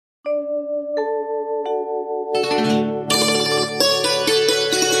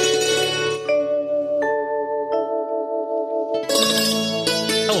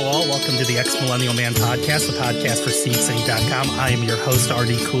the Ex-Millennial Man Podcast, the podcast for SeatSync.com. I am your host,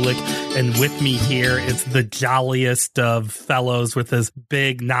 R.D. Kulik, and with me here is the jolliest of fellows with his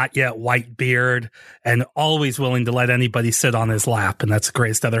big, not yet white beard, and always willing to let anybody sit on his lap, and that's the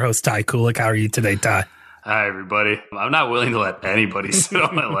greatest other host, Ty Kulik. How are you today, Ty? Hi, everybody. I'm not willing to let anybody sit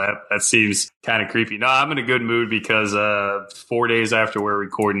on my lap. That seems kind of creepy. No, I'm in a good mood because 4 days after we're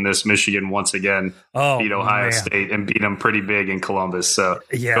recording this, Michigan once again beat Ohio State and beat them pretty big in Columbus. So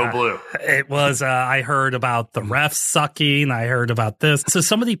go Blue. It was, I heard about the refs sucking. I heard about this. So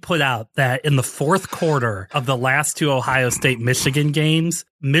somebody put out that in the fourth quarter of the last two Ohio State-Michigan games,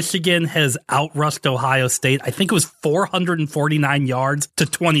 Michigan has outrushed Ohio State. I think it was 449 yards to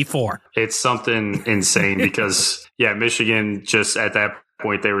 24. It's something insane because, Michigan just at that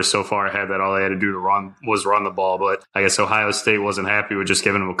point, they were so far ahead that all they had to do to run the ball. But I guess Ohio State wasn't happy with just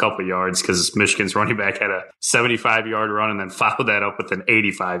giving them a couple yards because Michigan's running back had a 75-yard run and then followed that up with an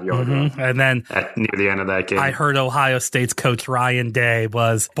 85-yard run. And then near the end of that game, I heard Ohio State's coach Ryan Day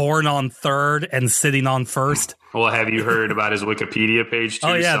was born on third and sitting on first. Well, have you heard about his Wikipedia page too?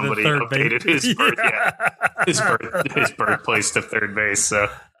 Oh, yeah, somebody updated his birthplace to third base. So.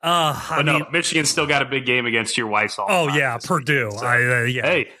 Michigan still got a big game against your wife's all. Purdue. So,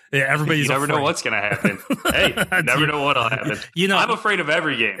 Hey, everybody's you never afraid. Know what's going to happen. You never know what'll happen. I'm afraid of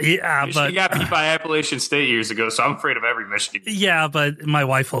every game. Yeah, Michigan got beat by Appalachian State years ago, so I'm afraid of every Michigan game. Yeah, but my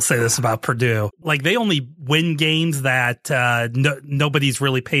wife will say this about Purdue. Like, they only win games that nobody's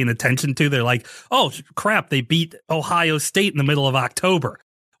really paying attention to. They're like, oh, crap, they beat Ohio State in the middle of October.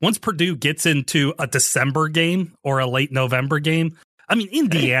 Once Purdue gets into a December game or a late November game, I mean,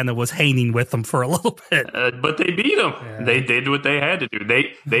 Indiana was hanging with them for a little bit. But they beat them. Yeah. They did what they had to do.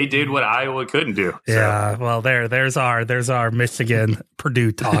 They did what Iowa couldn't do. So. Yeah, well, there's our Michigan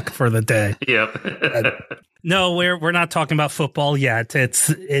Purdue talk for the day. Yep. No, we're not talking about football yet. It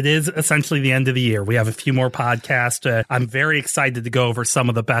is essentially the end of the year. We have a few more podcasts. I'm very excited to go over some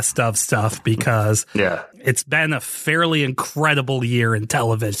of the best of stuff because it's been a fairly incredible year in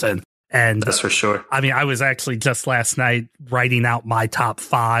television. And that's for sure. I mean, I was actually just last night writing out my top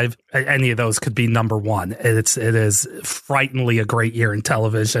 5. Any of those could be number one. It is frighteningly a great year in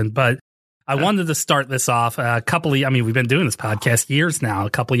television. But I wanted to start this off we've been doing this podcast years now. A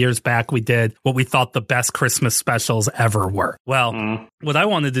couple of years back, we did what we thought the best Christmas specials ever were. Well, what I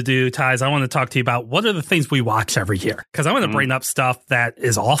wanted to do, Ty, is I want to talk to you about what are the things we watch every year? Because I want to bring up stuff that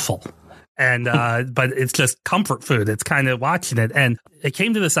is awful. And but it's just comfort food. It's kind of watching it. And it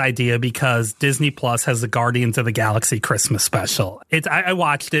came to this idea because Disney Plus has the Guardians of the Galaxy Christmas special. I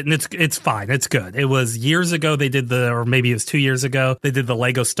watched it and it's fine. It's good. It was years ago they did or maybe it was 2 years ago, they did the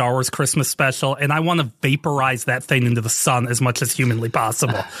Lego Star Wars Christmas special. And I want to vaporize that thing into the sun as much as humanly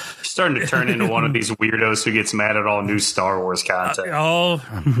possible. You're starting to turn into one of these weirdos who gets mad at all new Star Wars content.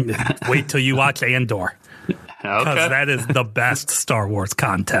 Wait till you watch Andor. Because that is the best Star Wars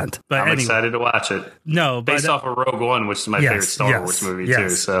content. But I'm excited to watch it. No, based off of Rogue One, which is my favorite Star Wars movie too.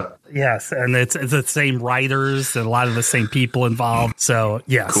 So yes, and it's the same writers and a lot of the same people involved. So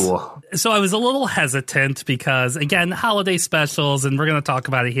yes, cool. So I was a little hesitant because again, holiday specials, and we're going to talk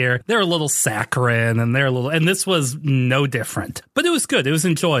about it here. They're a little saccharine, and this was no different. But it was good. It was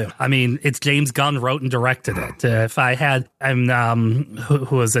enjoyable. I mean, it's James Gunn wrote and directed it. If I had, who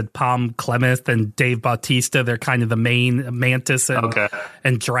was it? Palm Clemeth and Dave Bautista. They're kind of the main Mantis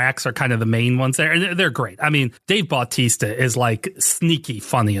and Drax are kind of the main ones there. And they're great. I mean, Dave Bautista is like sneaky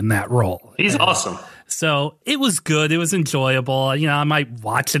funny in that role. He's awesome. So it was good. It was enjoyable. I might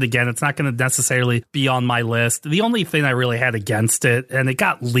watch it again. It's not going to necessarily be on my list. The only thing I really had against it, and it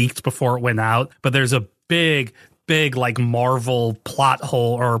got leaked before it went out, but there's a big like Marvel plot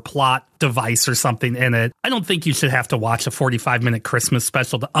hole or plot device or something in it. I don't think you should have to watch a 45-minute Christmas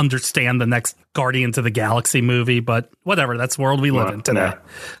special to understand the next Guardians of the Galaxy movie, but whatever, that's the world we live in today. Yeah.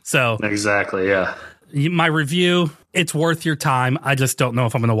 So exactly, yeah. My review, it's worth your time. I just don't know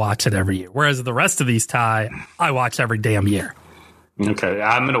if I'm going to watch it every year. Whereas the rest of these, Ty, I watch every damn year. Okay,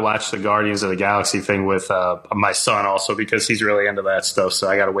 I'm going to watch the Guardians of the Galaxy thing with my son also because he's really into that stuff, so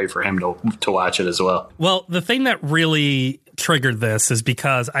I got to wait for him to watch it as well. Well, the thing that really triggered this is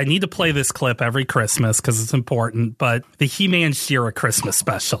because I need to play this clip every Christmas because it's important, but the He-Man She-Ra Christmas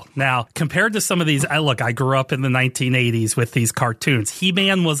special. Now, compared to some of these, I grew up in the 1980s with these cartoons.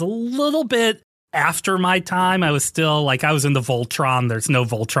 He-Man was a little bit after my time. I was still I was into Voltron. There's no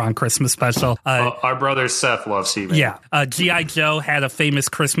Voltron Christmas special. Our brother Seth loves He-Man. Yeah. G.I. Joe had a famous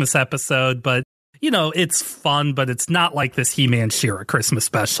Christmas episode, but it's fun, but it's not like this He-Man She-Ra Christmas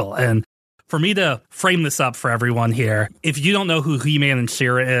special. And for me to frame this up for everyone here, if you don't know who He-Man and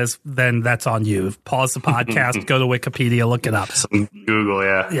She-Ra is, then that's on you. Pause the podcast, go to Wikipedia, look it up. Google,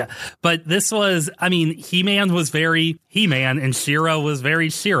 yeah. Yeah. But this was, I mean, He-Man was very He-Man and She-Ra was very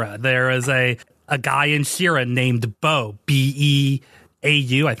She-Ra. There is a guy in She-Ra named Bo,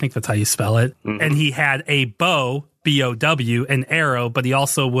 B-E-A-U, I think that's how you spell it. Mm-hmm. And he had a bow, B-O-W, an arrow, but he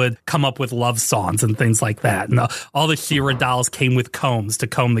also would come up with love songs and things like that. And all the She-Ra dolls came with combs to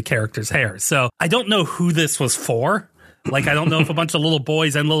comb the character's hair. So I don't know who this was for. Like, I don't know if a bunch of little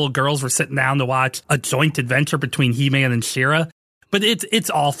boys and little girls were sitting down to watch a joint adventure between He-Man and She-Ra. But it's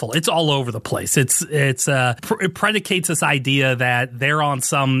awful. It's all over the place. It predicates this idea that they're on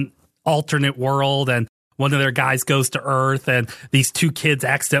some alternate world and one of their guys goes to Earth and these two kids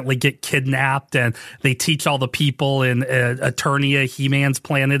accidentally get kidnapped and they teach all the people in Eternia, He-Man's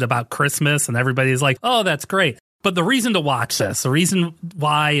planet, about Christmas, and everybody's like, oh, that's great. But the reason to watch this, the reason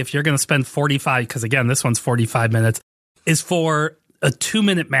why, if you're going to spend 45, because again, this one's 45 minutes, is for a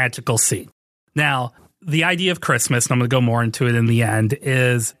 2-minute magical scene. Now, the idea of Christmas, and I'm going to go more into it in the end,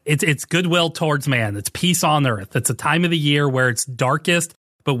 is it's goodwill towards man. It's peace on earth. It's a time of the year where it's darkest,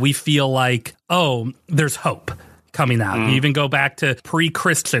 but we feel like, oh, there's hope coming out. You even go back to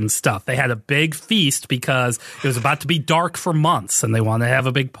pre-Christian stuff. They had a big feast because it was about to be dark for months, and they wanted to have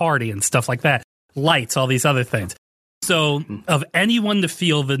a big party and stuff like that. Lights, all these other things. So, of anyone to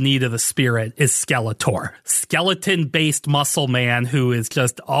feel the need of the spirit is Skeletor. Skeleton-based muscle man who is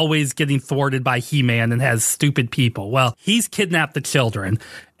just always getting thwarted by He-Man and has stupid people. Well, he's kidnapped the children,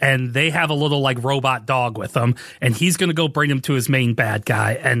 and they have a little, like, robot dog with them, and he's going to go bring him to his main bad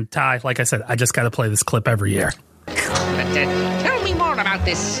guy. And Ty, like I said, I just got to play this clip every year. But tell me more about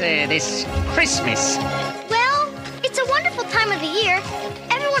this Christmas. Well, it's a wonderful time of the year.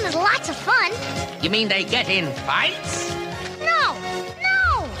 Everyone has lots of fun. You mean they get in fights? No,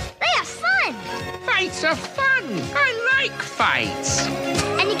 they have fun. Fights are fun. I like fights.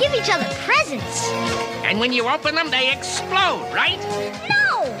 And you give each other presents. And when you open them, they explode, right?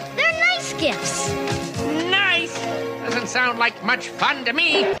 No, they're nice gifts. Nice. Doesn't sound like much fun to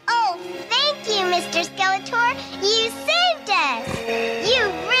me. Oh, thank you, Mr. Skeletor. You saved us. You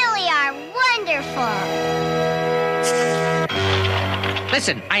really are wonderful.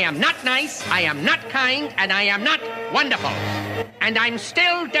 Listen, I am not nice, I am not kind, and I am not wonderful. And I'm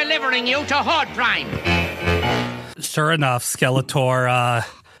still delivering you to Horde Prime. Sure enough, Skeletor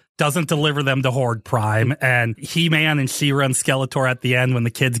doesn't deliver them to Horde Prime. And He-Man and She-Ra and Skeletor at the end, when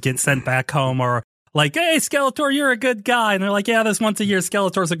the kids get sent back home, are like, hey, Skeletor, you're a good guy. And they're like, yeah, this once a year,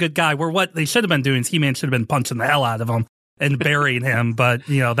 Skeletor's a good guy. Where what they should have been doing is He-Man should have been punching the hell out of him and burying him. But,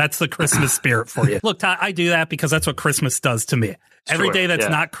 you know, that's the Christmas spirit for you. Look, Ty, I do that because that's what Christmas does to me. Every day that's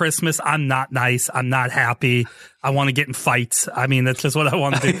not Christmas, I'm not nice. I'm not happy. I want to get in fights. I mean, that's just what I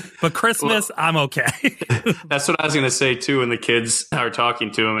want to do. But Christmas, well, I'm okay. That's what I was going to say, too, when the kids are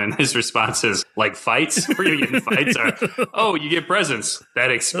talking to him, and his response is, like, fights? We're going to get in fights? Or, oh, you get presents that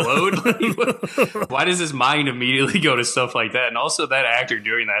explode? Why does his mind immediately go to stuff like that? And also that actor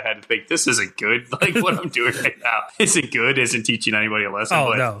doing that had to think, this isn't good. Like, what I'm doing right now isn't good, isn't teaching anybody a lesson. Oh,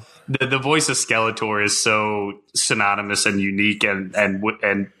 but no. The voice of Skeletor is so synonymous and unique and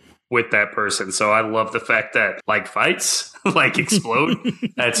with that person. So I love the fact that, like, fights, like, explode.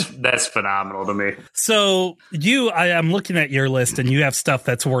 That's phenomenal to me. So I'm looking at your list, and you have stuff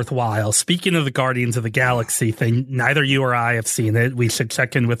that's worthwhile. Speaking of the Guardians of the Galaxy thing, neither you or I have seen it. We should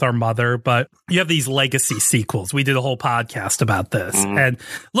check in with our mother, but you have these legacy sequels. We did a whole podcast about this. And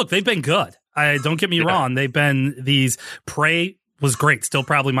look, they've been good. Don't get me wrong. They've been these. Prey was great. Still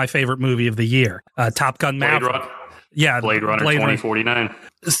probably my favorite movie of the year. Top Gun Maverick. Blade Runner 2049.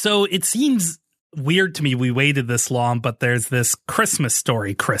 So it seems weird to me we waited this long, but there's this Christmas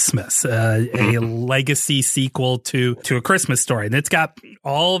Story Christmas, a legacy sequel to a Christmas Story. And it's got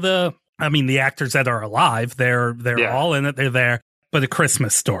all the actors that are alive. They're all in it. They're there, but a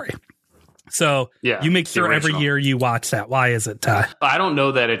Christmas Story. So you make sure every year you watch that. Why is it, Ty? I don't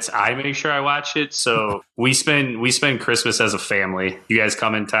know that I make sure I watch it. So we spend Christmas as a family. You guys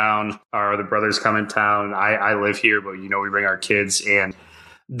come in town. Our other brothers come in town. I live here, but, we bring our kids. And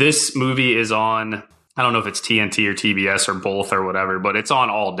this movie is on, I don't know if it's TNT or TBS or both or whatever, but it's on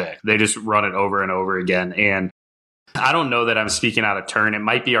all day. They just run it over and over again. And I don't know that I'm speaking out of turn. It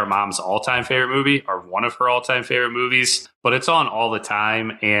might be our mom's all-time favorite movie or one of her all-time favorite movies, but it's on all the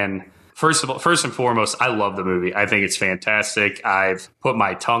time. And first and foremost, I love the movie. I think it's fantastic. I've put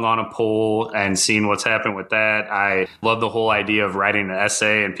my tongue on a pole and seen what's happened with that. I love the whole idea of writing an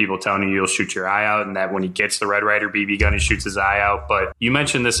essay and people telling you you'll shoot your eye out, and that when he gets the Red Ryder BB gun, he shoots his eye out. But you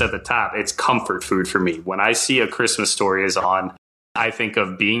mentioned this at the top. It's comfort food for me. When I see A Christmas Story is on, I think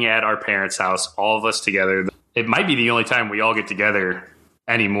of being at our parents' house, all of us together. It might be the only time we all get together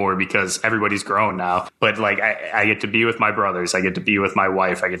anymore because everybody's grown now. But like I get to be with my brothers. I get to be with my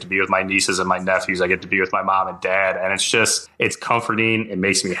wife. I get to be with my nieces and my nephews. I get to be with my mom and dad. And it's comforting. It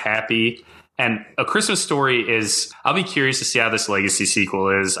makes me happy. And A Christmas Story is, I'll be curious to see how this legacy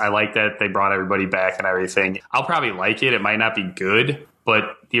sequel is. I like that they brought everybody back and everything. I'll probably like it. It might not be good,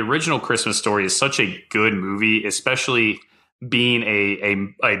 but the original Christmas Story is such a good movie, especially being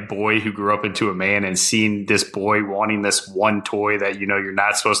a boy who grew up into a man and seeing this boy wanting this one toy that, you know, you're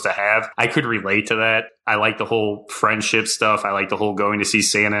not supposed to have. I could relate to that. I like the whole friendship stuff. I like the whole going to see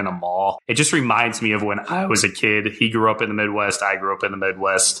Santa in a mall. It just reminds me of when I was a kid. He grew up in the Midwest. I grew up in the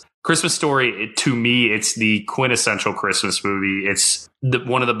Midwest. Christmas Story, to me, it's the quintessential Christmas movie. It's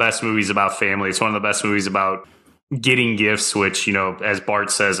one of the best movies about family. It's one of the best movies about getting gifts, which, you know, as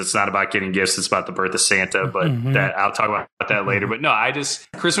Bart says, it's not about getting gifts. It's about the birth of Santa, but that I'll talk about that later. But no,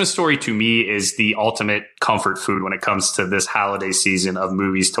 Christmas Story to me is the ultimate comfort food when it comes to this holiday season of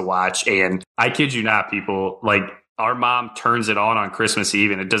movies to watch. And I kid you not, people, like our mom turns it on Christmas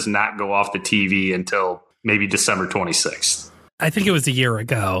Eve and it does not go off the TV until maybe December 26th. I think it was a year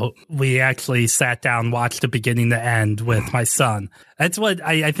ago. We actually sat down, watched the beginning to end with my son. That's what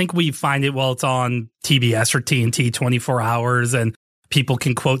I think we find it while it's on TBS or TNT 24 hours and people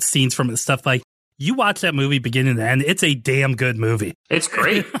can quote scenes from it, stuff like, you watch that movie beginning to end, it's a damn good movie. It's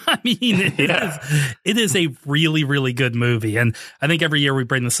great. I mean, it is a really, really good movie. And I think every year we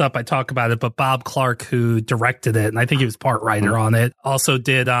bring this up, I talk about it, but Bob Clark, who directed it, and I think he was part writer on it, also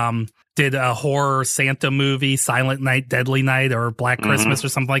did a horror Santa movie, Silent Night, Deadly Night, or Black Christmas or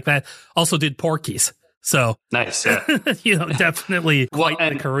something like that. Also did Porky's. So nice, yeah. You know, definitely quite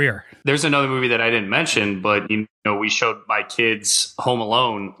the career. There's another movie that I didn't mention, but you know, we showed my kids Home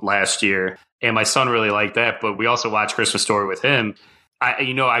Alone last year, and my son really liked that. But we also watched Christmas Story with him.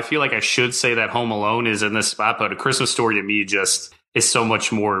 I feel like I should say that Home Alone is in this spot, but A Christmas Story to me just is so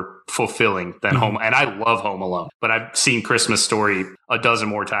much more fulfilling than Home. And I love Home Alone, but I've seen Christmas Story a dozen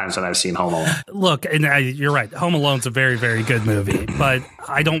more times than I've seen Home Alone. Look, and you're right. Home Alone's a very, very good movie, but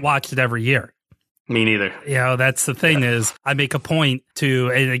I don't watch it every year. Me neither. You know, that's the thing is I make a point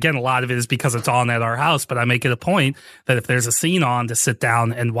to, and again, a lot of it is because it's on at our house, but I make it a point that if there's a scene on to sit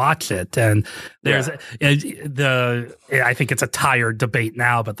down and watch it. And there's I think it's a tired debate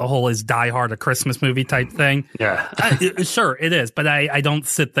now, but the whole is Die Hard a Christmas movie type thing. Yeah. Sure, it is, but I don't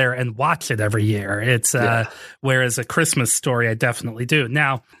sit there and watch it every year. It's whereas A Christmas Story, I definitely do.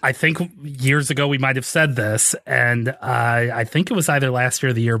 Now, I think years ago we might have said this, and I think it was either last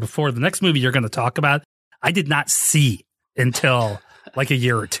year or the year before. The next movie you're going to talk about, I did not see until like a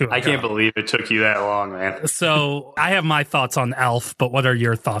year or two ago. I can't believe it took you that long, man. So I have my thoughts on Elf, but what are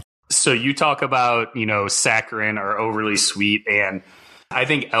your thoughts? So you talk about, you know, saccharine or overly sweet, and I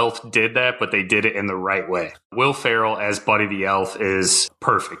think Elf did that, but they did it in the right way. Will Ferrell as Buddy the Elf is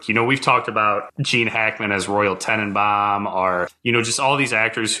perfect. You know, we've talked about Gene Hackman as Royal Tenenbaum, or, you know, just all these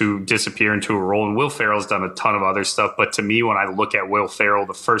actors who disappear into a role. And Will Ferrell's done a ton of other stuff. But to me, when I look at Will Ferrell,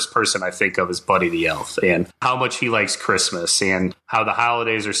 the first person I think of is Buddy the Elf, and how much he likes Christmas and how the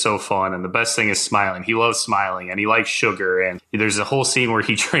holidays are so fun. And the best thing is smiling. He loves smiling and he likes sugar. And there's a whole scene where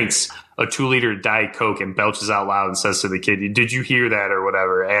he drinks a 2-liter Diet Coke and belches out loud and says to the kid, "Did you hear that?" or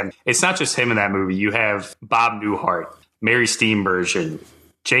whatever. And it's not just him in that movie. You have Bob Newhart, Mary Steenburgen,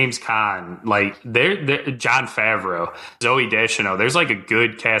 James Caan, like they're Jon Favreau, Zooey Deschanel. There's like a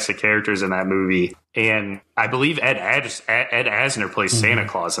good cast of characters in that movie. And I believe Ed Asner plays Santa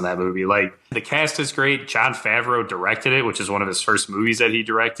Claus in that movie. Like, the cast is great. Jon Favreau directed it, which is one of his first movies that he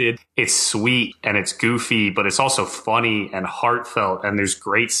directed. It's sweet and it's goofy, but it's also funny and heartfelt, and there's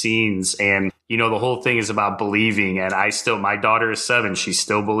great scenes. And, you know, the whole thing is about believing. And my daughter is 7. She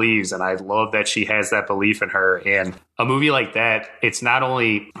still believes. And I love that she has that belief in her. And a movie like that, it's not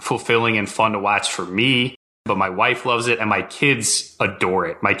only fulfilling and fun to watch for me, but my wife loves it and my kids adore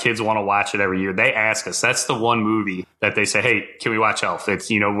it. My kids want to watch it every year. They ask us. That's the one movie that they say, "Hey, can we watch Elf?"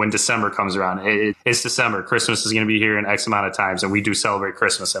 It's, you know, when December comes around, it's December. Christmas is going to be here in X amount of times, and we do celebrate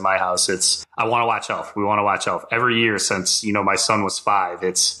Christmas in my house. I want to watch Elf. We want to watch Elf every year since, you know, my son was 5.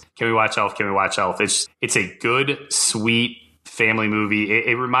 Can we watch Elf? Can we watch Elf? It's a good, sweet family movie.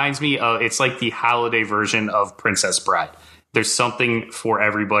 It reminds me of, it's like the holiday version of Princess Bride. There's something for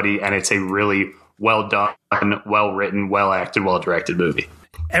everybody, and it's a really well done, well written, well acted, well directed movie.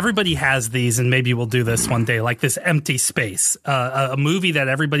 everybody has these, and maybe we'll do this one day, like this empty space, a movie that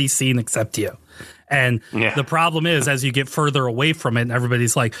everybody's seen except you. And the problem is, as you get further away from it, and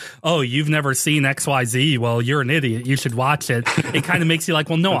everybody's like, oh, you've never seen XYZ. Well, you're an idiot. You should watch it. It kind of makes you like,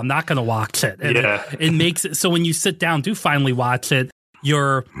 well, no, I'm not going to watch it. And it makes it so when you sit down to finally watch it,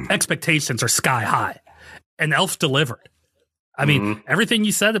 your expectations are sky high. And Elf delivered. I mean, everything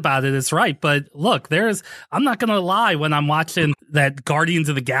you said about it is right. But look, I'm not going to lie, when I'm watching that Guardians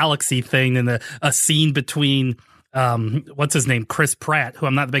of the Galaxy thing and a scene between what's his name, Chris Pratt, who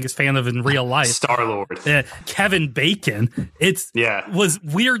I'm not the biggest fan of in real life, Star-Lord, Kevin Bacon, was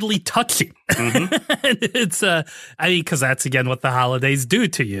weirdly touching. It's I mean, because that's again what the holidays do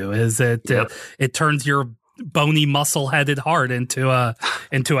to you, is it turns your bony, muscle-headed heart into a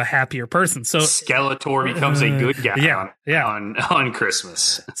happier person. So Skeletor becomes a good guy on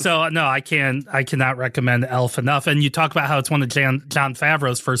Christmas. So no, I cannot recommend Elf enough. And you talk about how it's one of Jon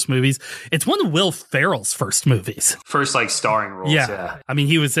Favreau's first movies. It's one of Will Ferrell's first movies. First, like, starring roles. Yeah. I mean,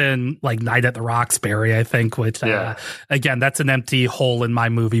 he was in like Night at the Roxbury, I think, which again, that's an empty hole in my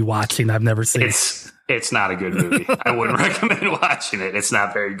movie watching. I've never seen. It's not a good movie. I wouldn't recommend watching it. It's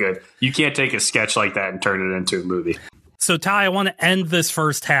not very good. You can't take a sketch like that and turn it into a movie. So, Ty, I want to end this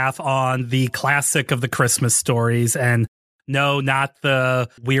first half on the classic of the Christmas stories. And no, not the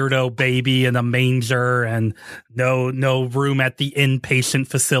weirdo baby in a manger, and no room at the inpatient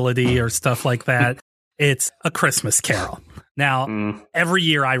facility or stuff like that. It's A Christmas Carol. Now, every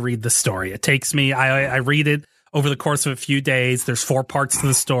year I read the story. It takes me, I read it over the course of a few days. There's 4 parts to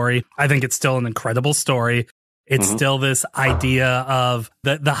the story. I think it's still an incredible story. It's still this idea of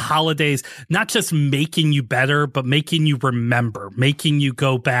the holidays, not just making you better, but making you remember, making you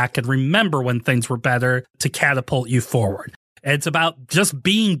go back and remember when things were better to catapult you forward. It's about just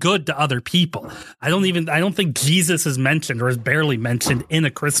being good to other people. I don't think Jesus is mentioned, or is barely mentioned, in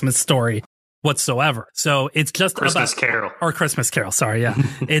A Christmas Story whatsoever. So it's just Christmas Carol. Or Christmas Carol, sorry, yeah.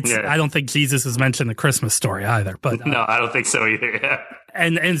 It's I don't think Jesus is mentioned in A Christmas Story either. But no, I don't think so either, yeah.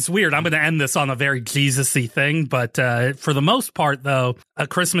 And it's weird. I'm going to end this on a very Jesus-y thing, but for the most part, though, A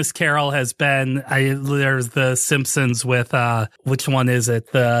Christmas Carol has been. There's The Simpsons with which one is it?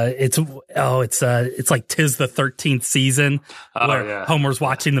 It's like 'Tis the 13th Season, where Homer's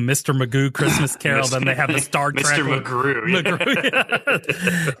watching the Mr. Magoo Christmas Carol. Then they have the Star Trek Mr. Magoo.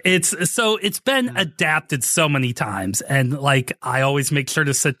 It's been adapted so many times, and like I always make sure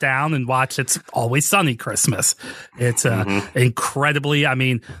to sit down and watch It's Always Sunny Christmas. It's incredibly. I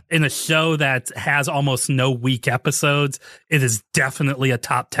mean, in a show that has almost no weak episodes, it is definitely a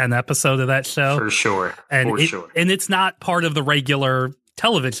top 10 episode of that show. For sure. And it's not part of the regular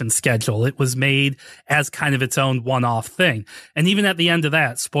television schedule. It was made as kind of its own one-off thing. And even at the end of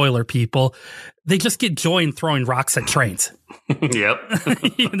that, spoiler people, they just get joy in throwing rocks at trains. Yep.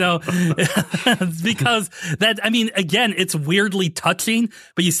 Because that, I mean, again, it's weirdly touching,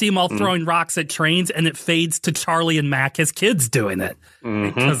 but you see them all throwing rocks at trains, and it fades to Charlie and Mac as kids doing it.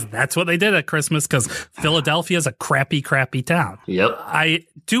 Because that's what they did at Christmas, because Philadelphia is a crappy, crappy town. Yep. I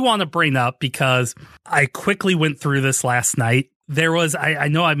do want to bring up, because I quickly went through this last night. There was, I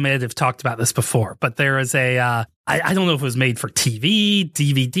know I may have talked about this before, but there is I don't know if it was made for TV,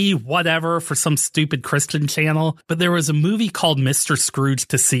 DVD, whatever, for some stupid Christian channel, but there was a movie called Mr. Scrooge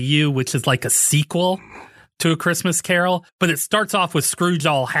to See You, which is like a sequel to A Christmas Carol, but it starts off with Scrooge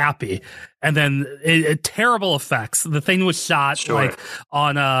all happy, and then terrible effects. The thing was shot like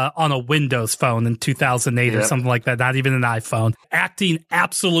on a Windows phone in 2008 or something like that, not even an iPhone. Acting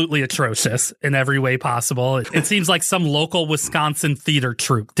absolutely atrocious in every way possible. It seems like some local Wisconsin theater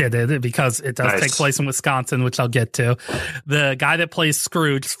troupe did it, because it does take place in Wisconsin, which I'll get to. The guy that plays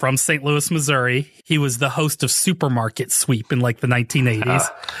Scrooge from St. Louis, Missouri, he was the host of Supermarket Sweep in like the 1980s.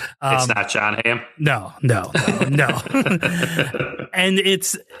 It's not John Hamm? No.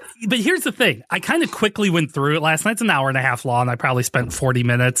 But here's the thing. I kind of quickly went through it last night. It's an hour and a half long. I probably spent 40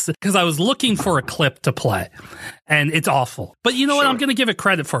 minutes because I was looking for a clip to play, and it's awful. But you know what? I'm going to give it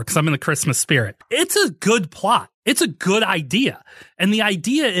credit for, because I'm in the Christmas spirit. It's a good plot. It's a good idea. And the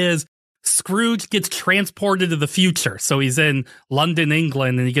idea is Scrooge gets transported to the future. So he's in London,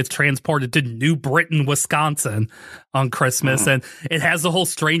 England, and he gets transported to New Britain, Wisconsin on Christmas. And it has the whole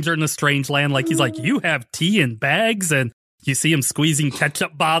stranger in a strange land. Like, he's like, you have tea in bags, and you see him squeezing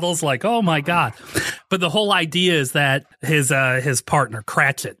ketchup bottles, like, oh my God. But the whole idea is that his partner,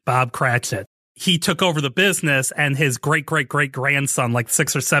 Bob Cratchit, he took over the business, and his great-great-great-grandson, like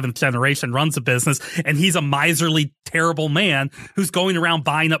 6th or 7th generation, runs the business, and he's a miserly, terrible man who's going around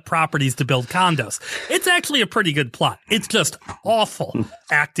buying up properties to build condos. It's actually a pretty good plot. It's just awful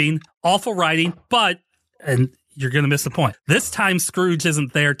acting, awful writing, but, and you're going to miss the point. This time, Scrooge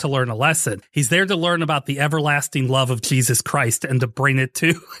isn't there to learn a lesson. He's there to learn about the everlasting love of Jesus Christ and to bring it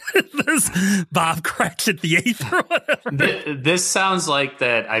to this Bob Cratchit the Eighth or whatever. This sounds like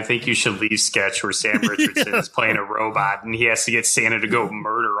that I Think You Should Leave sketch where Sam Richardson is playing a robot and he has to get Santa to go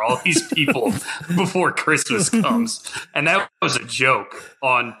murder all these people before Christmas comes. And that was a joke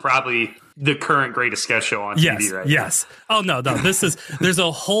on probably the current greatest sketch show on TV right now. Oh, no. There's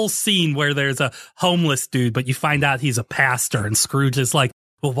a whole scene where there's a homeless dude, but you find out he's a pastor, and Scrooge is like,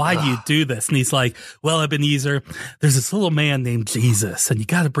 well, why do you do this? And he's like, well, Ebenezer, there's this little man named Jesus, and you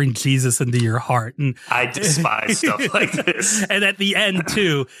got to bring Jesus into your heart. And I despise stuff like this. And at the end,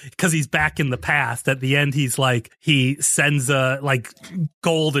 too, because he's back in the past, at the end, he's like, he sends like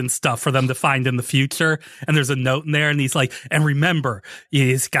gold and stuff for them to find in the future. And there's a note in there, and he's like, and remember,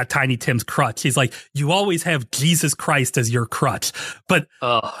 he's got Tiny Tim's crutch. He's like, you always have Jesus Christ as your crutch. But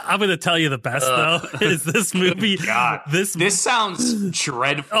I'm going to tell you the best, though, is this movie. God. This sounds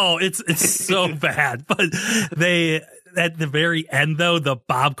dreadful. Oh, it's so bad. But at the very end, though, the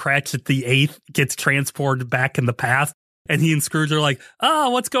Bob Cratchit the Eighth gets transported back in the past. And he and Scrooge are like, oh,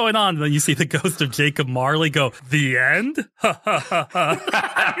 what's going on? And then you see the ghost of Jacob Marley go, the end?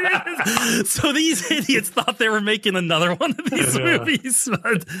 So these idiots thought they were making another one of these movies.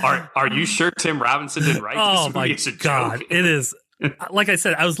 But Are you sure Tim Robinson didn't write this movie? My It's a God, joke. it is. Like I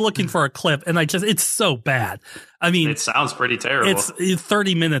said, I was looking for a clip, and it's so bad. I mean, It sounds pretty terrible. it's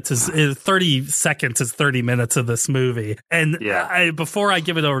 30 minutes is 30 seconds is 30 minutes of this movie. And before I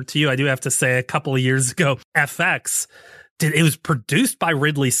give it over to you, I do have to say a couple of years ago, FX it was produced by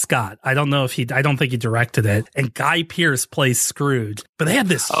Ridley Scott. I don't think he directed it. And Guy Pearce plays Scrooge. But they had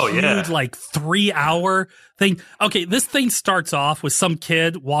this huge, like 3-hour thing. Okay, this thing starts off with some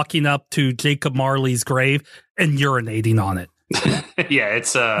kid walking up to Jacob Marley's grave and urinating on it. Yeah,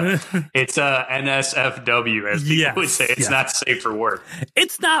 it's NSFW, as people would say. It's not safe for work.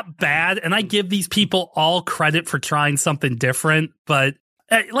 It's not bad, and I give these people all credit for trying something different. But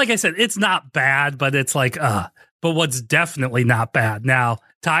like I said, it's not bad, but it's like, But what's definitely not bad. Now,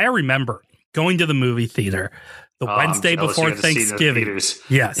 Ty, I remember going to the movie theater the Wednesday before Thanksgiving.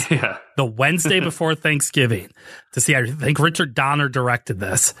 Yes. Yeah. The Wednesday before Thanksgiving to see, I think Richard Donner directed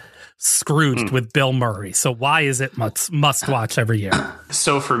this. Scrooged with Bill Murray. So why is it must watch every year?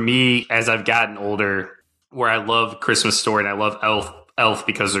 So for me, as I've gotten older, where I love Christmas Story and I love Elf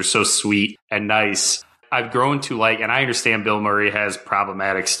because they're so sweet and nice, I've grown to like, and I understand Bill Murray has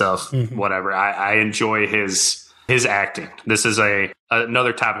problematic stuff, whatever. I enjoy his acting. This is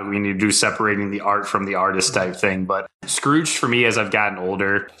another topic we need to do, separating the art from the artist type thing. But Scrooge, for me, as I've gotten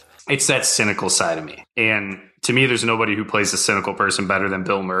older, it's that cynical side of me. And to me, there's nobody who plays a cynical person better than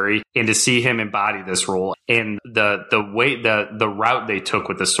Bill Murray. And to see him embody this role and the way the route they took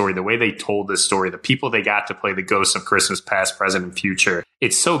with the story, the way they told this story, the people they got to play the ghosts of Christmas past, present, and future,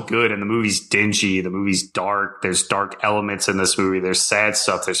 it's so good. And the movie's dingy. The movie's dark. There's dark elements in this movie. There's sad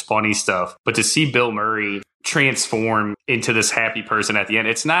stuff. There's funny stuff. But to see Bill Murray transform into this happy person at the end,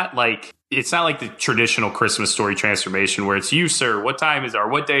 it's not like the traditional Christmas Story transformation where it's, you, sir, what time is it? Or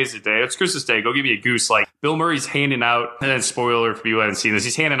what day is it today? It's Christmas Day. Go give me a goose. Like, Bill Murray's handing out, and then spoiler for people who haven't seen this,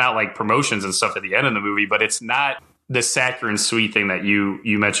 he's handing out like promotions and stuff at the end of the movie, but it's not the saccharine sweet thing that you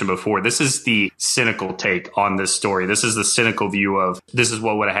mentioned before. This is the cynical take on this story. This is the cynical view of this is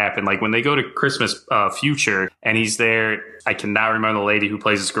what would have happened. Like when they go to Christmas Future and he's there, I cannot remember the lady who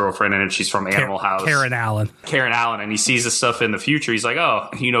plays his girlfriend in it. She's from Animal House. Karen Allen. And he sees the stuff in the future. He's like, oh,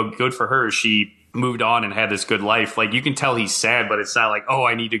 good for her. She moved on and had this good life. Like, you can tell he's sad, but it's not like, oh,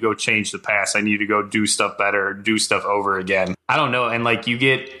 I need to go change the past. I need to go do stuff better, do stuff over again. I don't know. And like you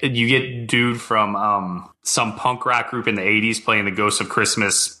get dude from some punk rock group in the 80s playing the Ghost of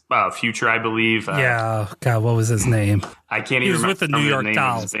Christmas Future, I believe. God, what was his name? I can't even remember. He was with the New York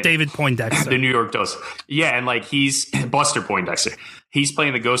Dolls. David Poindexter. The New York Dolls. Yeah, and like he's Buster Poindexter. He's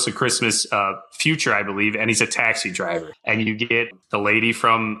playing the Ghost of Christmas Future, I believe, and he's a taxi driver. And you get the lady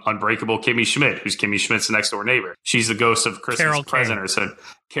from Unbreakable Kimmy Schmidt, who's Kimmy Schmidt's next door neighbor. She's the Ghost of Christmas Present or so.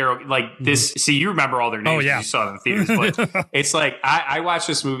 Carol, like this. See, you remember all their names. Oh, yeah. You saw them in theaters. But it's like, I watched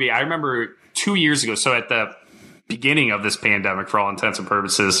this movie. I remember 2 years ago. So at the beginning of this pandemic, for all intents and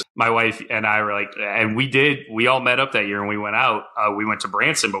purposes, my wife and I were like, and we all met up that year and we went out. We went to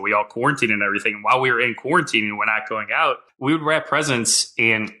Branson, but we all quarantined and everything. And while we were in quarantine and we're not going out, we would wrap presents,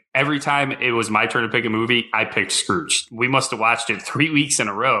 and every time it was my turn to pick a movie, I picked Scrooge. We must have watched it 3 weeks in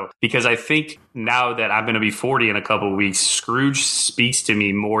a row, because I think now that I'm going to be 40 in a couple of weeks, Scrooge speaks to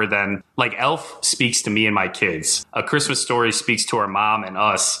me more than, like, Elf speaks to me and my kids. A Christmas Story speaks to our mom and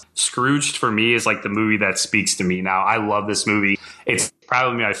us. Scrooge, for me, is like the movie that speaks to me now. I love this movie. It's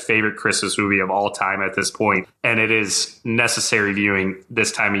probably my favorite Christmas movie of all time at this point, and it is necessary viewing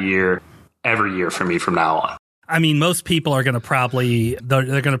this time of year every year for me from now on. I mean, most people are going to probably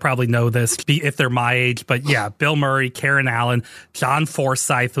know this if they're my age. But yeah, Bill Murray, Karen Allen, John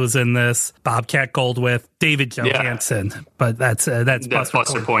Forsythe was in this, Bobcat Goldthwait, David Johansen. Yeah. But that's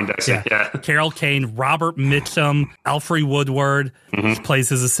Buster Poindexter. Yeah. Carol Kane, Robert Mitchum, Alfre Woodward plays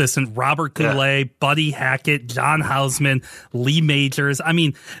his assistant, Robert Goulet, Buddy Hackett, John Houseman, Lee Majors. I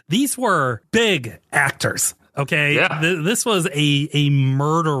mean, these were big actors. Okay, this was a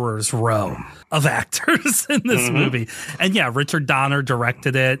murderer's row of actors in this movie, and yeah, Richard Donner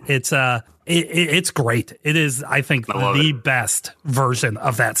directed it. It's great. It is, I think, the best version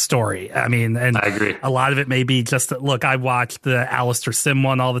of that story. I mean, and I agree. A lot of it may be just that, look, I watched the Alistair Sim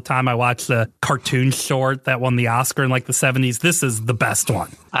one all the time. I watched the cartoon short that won the Oscar in like the 70s. This is the best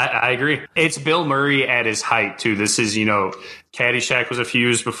one. I agree. It's Bill Murray at his height too. This is, Caddyshack was a few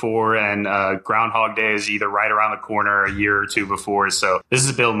years before, and Groundhog Day is either right around the corner a year or two before. So this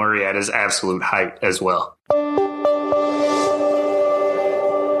is Bill Murray at his absolute height as well.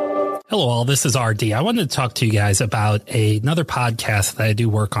 Hello all, this is RD. I wanted to talk to you guys about another podcast that I do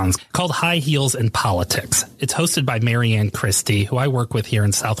work on called High Heels in Politics. It's hosted by Marianne Christie, who I work with here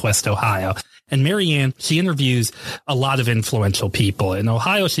in Southwest Ohio. And Marianne, she interviews a lot of influential people. In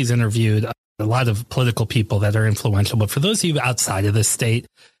Ohio, she's interviewed a lot of political people that are influential. But for those of you outside of this state,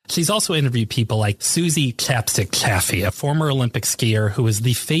 she's also interviewed people like Susie Chapstick Chaffee, a former Olympic skier who was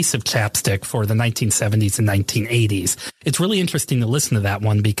the face of chapstick for the 1970s and 1980s. It's really interesting to listen to that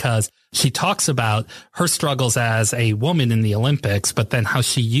one because she talks about her struggles as a woman in the Olympics, but then how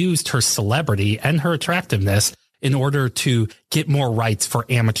she used her celebrity and her attractiveness in order to get more rights for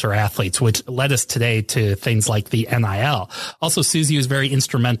amateur athletes, which led us today to things like the NIL. Also, Susie was very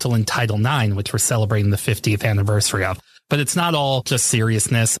instrumental in Title IX, which we're celebrating the 50th anniversary of. But it's not all just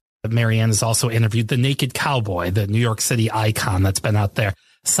seriousness. Marianne has also interviewed the Naked Cowboy, the New York City icon that's been out there.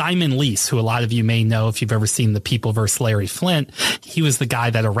 Simon Lease, who a lot of you may know if you've ever seen The People vs. Larry Flynt. He was the guy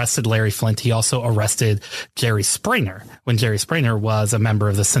that arrested Larry Flynt. He also arrested Jerry Springer when Jerry Springer was a member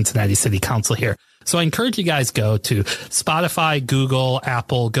of the Cincinnati City Council here. So I encourage you guys go to Spotify, Google,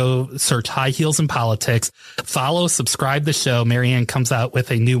 Apple, go search High Heels in Politics, follow, subscribe the show. Marianne comes out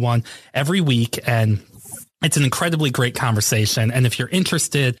with a new one every week, and it's an incredibly great conversation. And if you're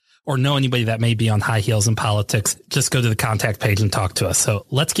interested or know anybody that may be on High Heels in Politics, just go to the contact page and talk to us. So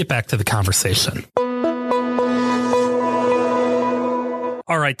let's get back to the conversation.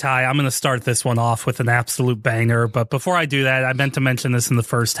 All right, Ty, I'm going to start this one off with an absolute banger. But before I do that, I meant to mention this in the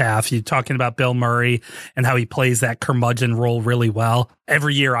first half. You're talking about Bill Murray and how he plays that curmudgeon role really well.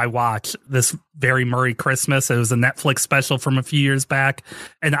 Every year I watch this Very Murray Christmas. It was a Netflix special from a few years back,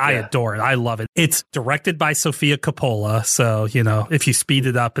 and I adore it. I love it. It's directed by Sofia Coppola. So, if you speed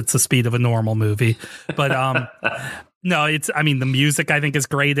it up, it's the speed of a normal movie. But, no, the music I think is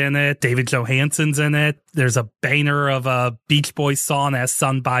great in it. David Johansen's in it. There's a banger of a Beach Boys song as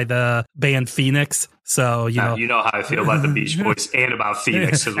sung by the band Phoenix. So, you know how I feel about the Beach Boys and about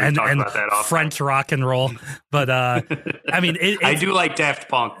Phoenix, because we talk about that often. French rock and roll. But, I do like Daft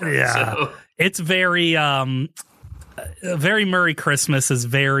Punk, though. Yeah. So. It's very, Very Murray Christmas is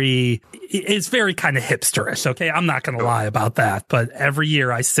very kind of hipsterish. Okay. I'm not going to lie about that, but every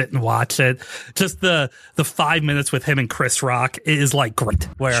year I sit and watch it. Just the 5 minutes with him and Chris Rock is like great.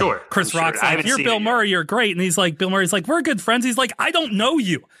 Where Chris Rock's like, you're Bill Murray, you're great. And he's like, Bill Murray's like, we're good friends. He's like, I don't know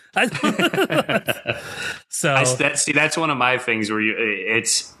you. So that's one of my things where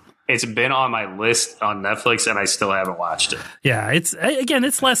it's been on my list on Netflix and I still haven't watched it. Yeah,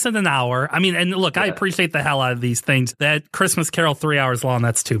 it's less than an hour. I mean, and look, I appreciate the hell out of these things. That Christmas Carol 3 hours long,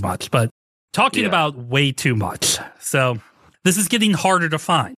 that's too much. But talking about way too much. So this is getting harder to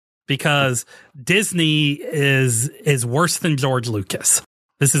find because Disney is worse than George Lucas.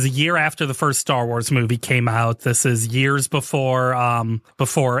 This is a year after the first Star Wars movie came out. This is years before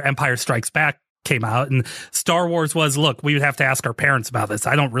Empire Strikes Back came out, and Star Wars was, look, we would have to ask our parents about this.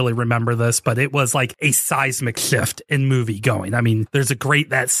 I don't really remember this, but it was like a seismic shift in movie going. I mean, there's a great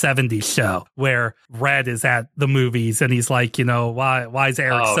That 70s Show where Red is at the movies and he's like, why is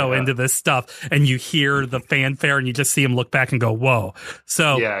Eric into this stuff? And you hear the fanfare and you just see him look back and go, whoa.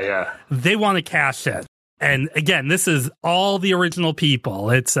 So they want to cash in. And again, this is all the original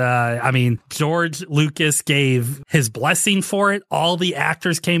people. It's, George Lucas gave his blessing for it. All the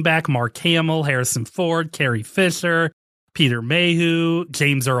actors came back. Mark Hamill, Harrison Ford, Carrie Fisher, Peter Mayhew,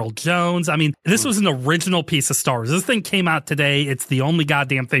 James Earl Jones. I mean, this was an original piece of Star Wars. This thing came out today. It's the only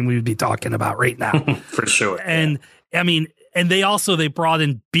goddamn thing we would be talking about right now. For sure. And I mean, And they brought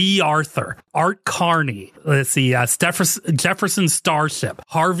in B. Arthur, Art Carney, let's see, Jefferson Starship,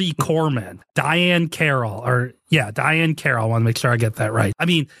 Harvey Korman, Diane Carroll. I want to make sure I get that right. I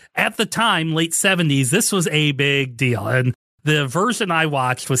mean, at the time, late 70s, this was a big deal. And the version I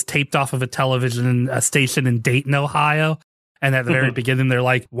watched was taped off of a television station in Dayton, Ohio. And at the very beginning, they're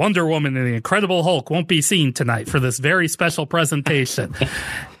like, Wonder Woman and the Incredible Hulk won't be seen tonight for this very special presentation.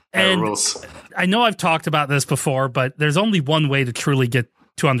 And rules. I know I've talked about this before, but there's only one way to truly get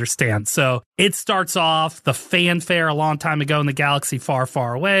to understand. So it starts off the fanfare a long time ago in the galaxy far,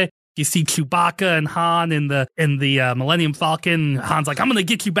 far away. You see Chewbacca and Han in the Millennium Falcon. Han's like, I'm going to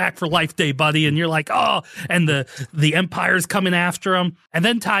get you back for Life Day, buddy. And you're like, oh, and the Empire's coming after him. And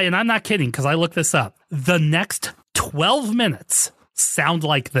then Ty, and I'm not kidding because I looked this up. The next 12 minutes sound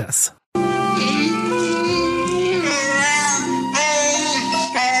like this.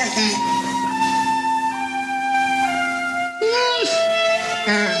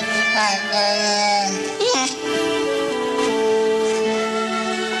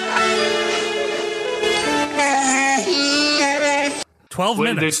 12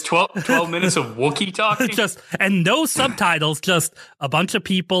 minutes. There's 12 minutes of Wookiee talking? And no subtitles, just a bunch of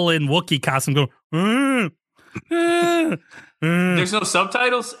people in Wookiee costume going, There's no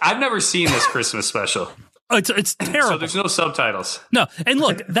subtitles? I've never seen this Christmas special. It's terrible. So there's no subtitles. No. And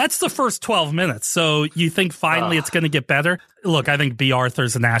look, that's the first 12 minutes. So you think finally it's going to get better? Look, I think B.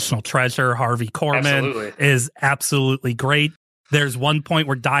 Arthur's a national treasure. Harvey Korman is absolutely great. There's one point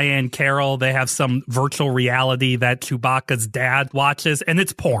where Diane Carroll, they have some virtual reality that Chewbacca's dad watches, and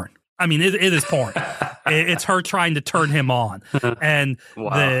it's porn. I mean, it is porn. It's her trying to turn him on. And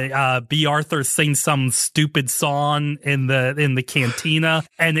the B. Arthur sings some stupid song in the cantina.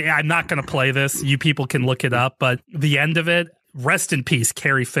 And I'm not going to play this. You people can look it up. But the end of it, rest in peace,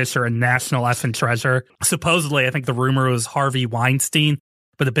 Carrie Fisher, a national effing treasure. Supposedly, I think the rumor was Harvey Weinstein,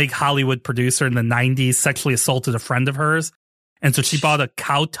 but a big Hollywood producer in the 90s sexually assaulted a friend of hers. And so she bought a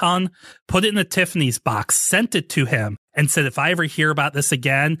cow tongue, put it in a Tiffany's box, sent it to him, and said, if I ever hear about this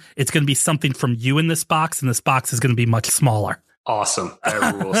again, it's going to be something from you in this box, and this box is going to be much smaller. Awesome.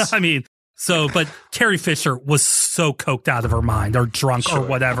 That rules. I mean, but Carrie Fisher was so coked out of her mind or drunk or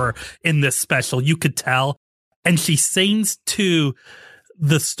whatever in this special. You could tell. And she sings to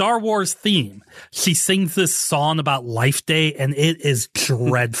the Star Wars theme. She sings this song about Life Day, and it is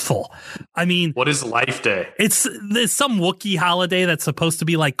dreadful. I mean, what is Life Day? There's some Wookiee holiday that's supposed to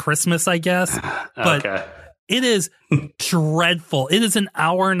be like Christmas, I guess. But it is dreadful. It is an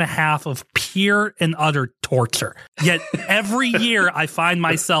hour and a half of pure and utter torture. Yet every year I find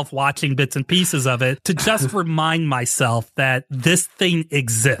myself watching bits and pieces of it to just remind myself that this thing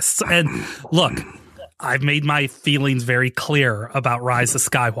exists. And look, I've made my feelings very clear about Rise of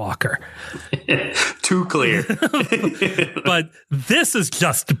Skywalker. Too clear. But this is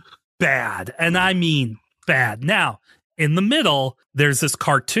just bad. And I mean bad. Now, in the middle, there's this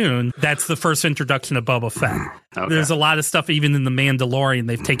cartoon. That's the first introduction of Boba Fett. Okay. There's a lot of stuff, even in The Mandalorian,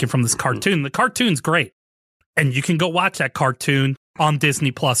 they've taken from this cartoon. The cartoon's great. And you can go watch that cartoon on Disney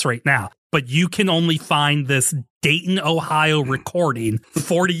Plus right now. But you can only find this Dayton, Ohio recording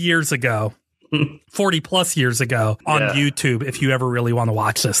 40 years ago. 40 plus years ago on YouTube if you ever really want to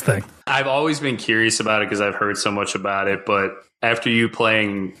watch this thing. I've always been curious about it because I've heard so much about it, but after you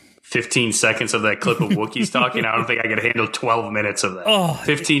playing 15 seconds of that clip of Wookiees talking, I don't think I could handle 12 minutes of that.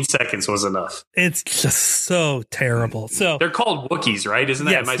 15 seconds was enough. It's just so terrible. So they're called Wookiees, right? Isn't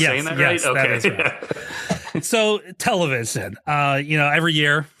that? Am I saying that right? Okay. That is right. So television, every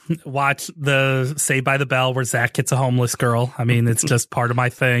year watch the Saved by the Bell where Zach gets a homeless girl. I mean, it's just part of my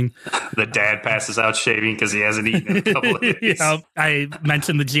thing. The dad passes out shaving because he hasn't eaten in a couple of days. I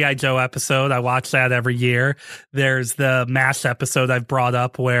mentioned the G.I. Joe episode. I watch that every year. There's the MASH episode I've brought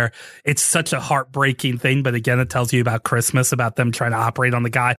up where it's such a heartbreaking thing. But again, it tells you about Christmas, about them trying to operate on the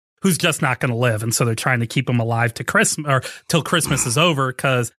guy who's just not going to live. And so they're trying to keep him alive to Christmas or till Christmas is over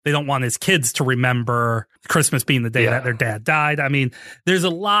because they don't want his kids to remember Christmas being the day that their dad died. I mean, there's a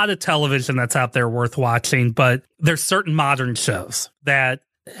lot of television that's out there worth watching, but there's certain modern shows that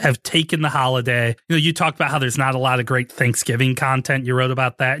have taken the holiday. You talked about how there's not a lot of great Thanksgiving content. You wrote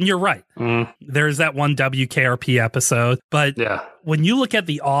about that, and you're right. There's that one WKRP episode. But when you look at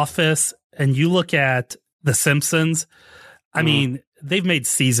The Office and you look at The Simpsons, I mean, they've made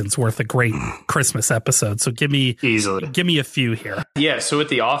seasons worth of great Christmas episodes. So give me a few here. Yeah. So with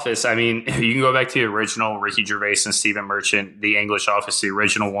The Office, I mean, you can go back to the original Ricky Gervais and Stephen Merchant, the English Office, the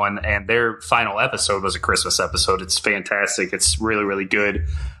original one, and their final episode was a Christmas episode. It's fantastic. It's really, really good.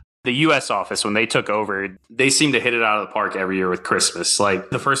 the U.S. office, when they took over, they seemed to hit it out of the park every year with Christmas. Like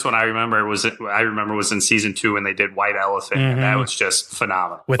the first one I remember was in season 2 when they did White Elephant, and that was just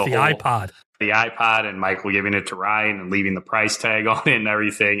phenomenal. With the iPod. The iPod and Michael giving it to Ryan and leaving the price tag on it and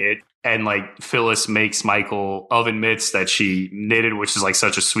everything. And like Phyllis makes Michael oven mitts that she knitted, which is like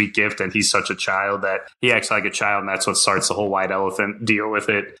such a sweet gift. And he's such a child that he acts like a child. And that's what starts the whole White Elephant deal with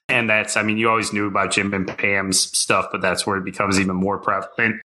it. And that's, I mean, you always knew about Jim and Pam's stuff, but that's where it becomes even more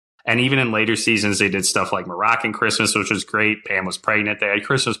prevalent. And even in later seasons, they did stuff like Moroccan Christmas, which was great. Pam was pregnant. They had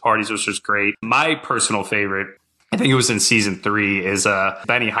Christmas parties, which was great. My personal favorite, I think it was in season 3, is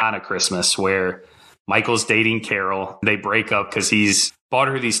Benihana Christmas, where Michael's dating Carol. They break up because he's bought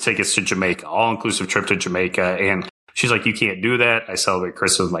her these tickets to Jamaica, all-inclusive trip to Jamaica. And she's like, you can't do that. I celebrate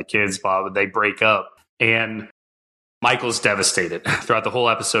Christmas with my kids, blah, but they break up. And Michael's devastated. Throughout the whole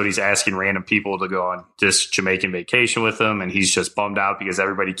episode, he's asking random people to go on this Jamaican vacation with him, and he's just bummed out because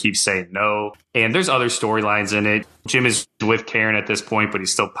everybody keeps saying no. And there's other storylines in it. Jim is with Karen at this point, but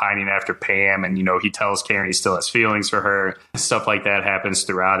he's still pining after Pam, and, you know, he tells Karen he still has feelings for her. Stuff like that happens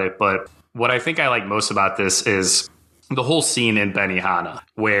throughout it. But what I think I like most about this is the whole scene in Benihana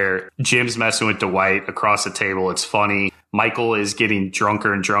where Jim's messing with Dwight across the table. It's funny. Michael is getting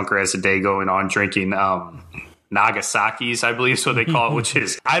drunker and drunker as the day going on, drinking Nagasaki's, I believe is what they call it, which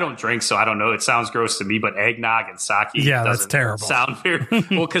is, I don't drink, so I don't know. It sounds gross to me, but eggnog and sake that's terrible. Sound very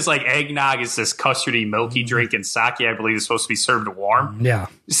well, because like eggnog is this custardy, milky drink, and sake, I believe, is supposed to be served warm. Yeah.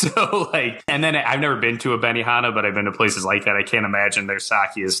 So like, and then I've never been to a Benihana, but I've been to places like that. I can't imagine their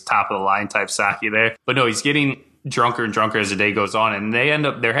sake is top of the line type sake there. But no, he's getting drunker and drunker as the day goes on, and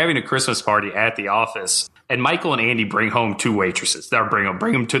they're having a Christmas party at the office. And Michael and Andy bring home 2 waitresses. They'll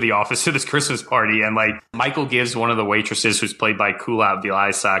bring them to the office to this Christmas party. And like Michael gives one of the waitresses, who's played by Kulat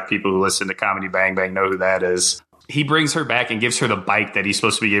Vilaysack, people who listen to Comedy Bang Bang know who that is. He brings her back and gives her the bike that he's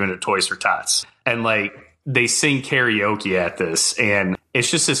supposed to be giving to Toys for Tots. And like they sing karaoke at this. And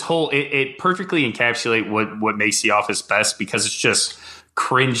it's just this whole, it perfectly encapsulates what makes The Office best, because it's just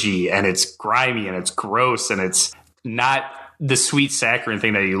cringy and it's grimy and it's gross and it's not the sweet saccharine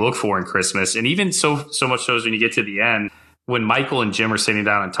thing that you look for in Christmas. And even so much so when you get to the end, when Michael and Jim are sitting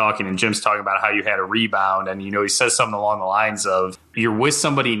down and talking, and Jim's talking about how you had a rebound, and, you know, he says something along the lines of, you're with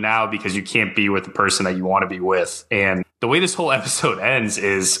somebody now because you can't be with the person that you want to be with. And the way this whole episode ends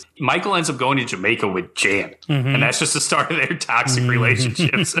is Michael ends up going to Jamaica with Jan. Mm-hmm. And that's just the start of their toxic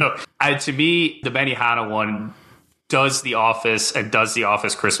relationship. So to me, the Benihana one does The Office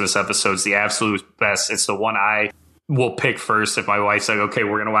Christmas episodes the absolute best. It's the one I will pick first. If my wife's like, okay,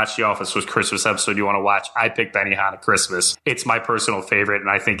 we're going to watch The Office with Christmas episode you want to watch, I pick Benihana Christmas. It's my personal favorite, and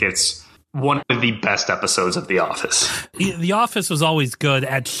I think it's one of the best episodes of The Office. The Office was always good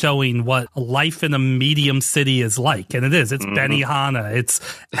at showing what life in a medium city is like, and it is. It's Benihana, it's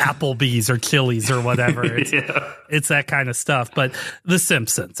Applebee's or Chili's or whatever. It's that kind of stuff. But The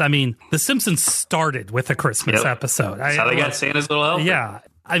Simpsons, I mean, The Simpsons started with a Christmas episode. That's how they got Santa's Little Helper. Yeah.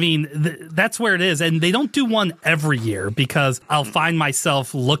 I mean, that's where it is. And they don't do one every year, because I'll find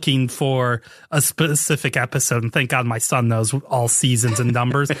myself looking for a specific episode. And thank God my son knows all seasons and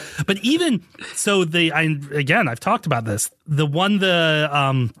numbers. But even so, I've talked about this.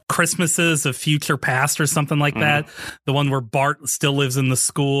 The Christmases of Future Past or something like that. The one where Bart still lives in the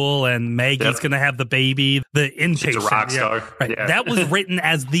school and Maggie's going to have the baby. The Inpatient. She's a rock star. Yeah, right. Yeah. That was written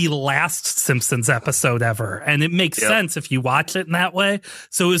as the last Simpsons episode ever. And it makes sense if you watch it in that way.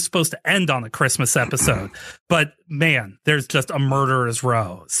 So it was supposed to end on a Christmas episode. But man, there's just a murderer's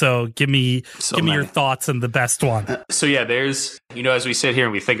row. So give me your thoughts on the best one. So yeah, there's, you know, as we sit here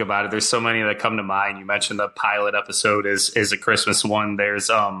and we think about it, there's so many that come to mind. You mentioned the pilot episode is a Christmas one. There's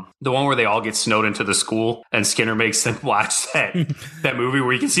the one where they all get snowed into the school and Skinner makes them watch that movie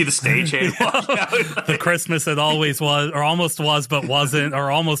where you can see the stagehand walking out. The Christmas that always was, or almost was but wasn't,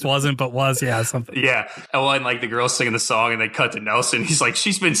 or almost wasn't but was. Yeah, something. Yeah. And like the girls singing the song and they cut to Nelson. He's like,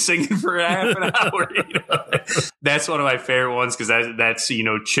 she's been singing for half an hour. You know? That's one of my favorite ones, because that's, you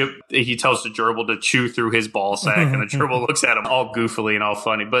know, Chip, he tells the gerbil to chew through his ball sack and the gerbil looks at him all goofily and all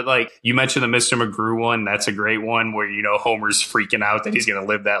funny. But like you mentioned the Mr. McGrew one, that's a great one where, you know, Homer's freaking out that he's going to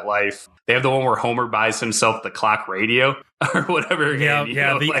live that life. They have the one where Homer buys himself the clock radio or whatever.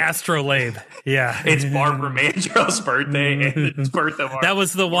 The astrolabe. Yeah. It's Barbara Mandrell's birthday and it's birthday. That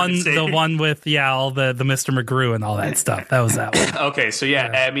was the one with, all the Mr. McGrew and all that stuff. That was that one. Okay. So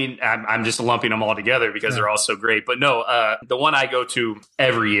I mean, I'm just lumping them all together because they're all so great. But no, the one I go to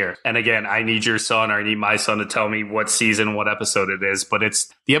every year, and again, I need your son or I need my son to tell me what season, what episode it is, but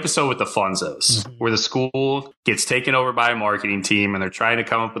it's the episode with the Funzos, where the school gets taken over by a marketing team and they're trying to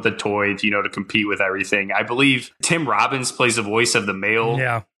come up with a toy, to compete with everything. I believe Tim Robbins Robbins plays the voice of the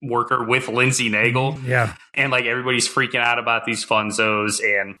mail worker with Lindsay Naegle. Yeah. And like everybody's freaking out about these funzos,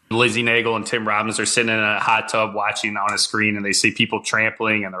 and Lindsay Naegle and Tim Robbins are sitting in a hot tub watching on a screen, and they see people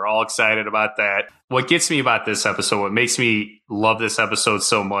trampling and they're all excited about that. What gets me about this episode, what makes me love this episode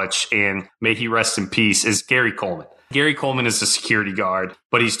so much, and may he rest in peace, is Gary Coleman. Gary Coleman is the security guard,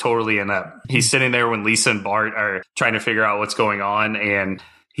 but he's totally inept. He's sitting there when Lisa and Bart are trying to figure out what's going on, and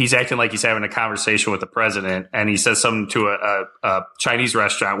he's acting like he's having a conversation with the president, and he says something to a Chinese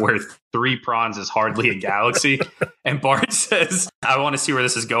restaurant where 3 prawns is hardly a galaxy. And Bart says, I want to see where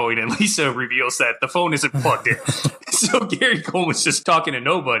this is going. And Lisa reveals that the phone isn't plugged in. So Gary Coleman's just talking to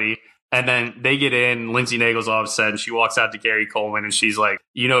nobody. And then they get in, Lindsay Naegle's all upset, and she walks out to Gary Coleman, and she's like,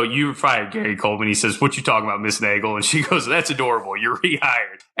 you know, you were fired, Gary Coleman. He says, what you talking about, Miss Naegle? And she goes, that's adorable. You're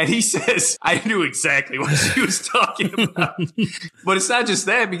rehired. And he says, I knew exactly what she was talking about. But it's not just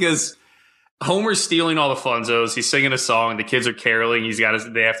that, because Homer's stealing all the funzos. He's singing a song. The kids are caroling.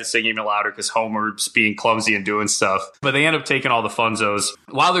 They have to sing even louder because Homer's being clumsy and doing stuff. But they end up taking all the funzos.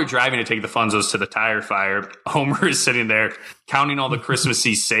 While they're driving to take the funzos to the tire fire, Homer is sitting there counting all the Christmas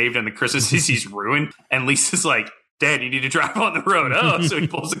he's saved and the Christmas he's ruined. And Lisa's like, Dad, you need to drive on the road. Oh, so he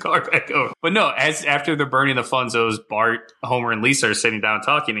pulls the car back over. But no, after they're burning the funzos, Bart, Homer, and Lisa are sitting down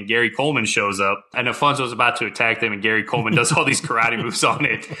talking, and Gary Coleman shows up, and the funzo's about to attack them, and Gary Coleman does all these karate moves on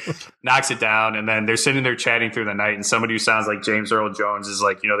it, knocks it down, and then they're sitting there chatting through the night, and somebody who sounds like James Earl Jones is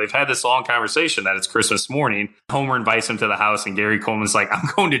like, you know, they've had this long conversation that it's Christmas morning. Homer invites him to the house, and Gary Coleman's like, I'm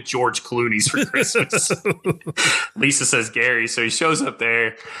going to George Clooney's for Christmas. Lisa says Gary, so he shows up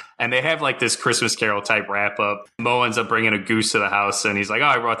there, and they have like this Christmas Carol type wrap up. Mo ends up bringing a goose to the house, and he's like, oh,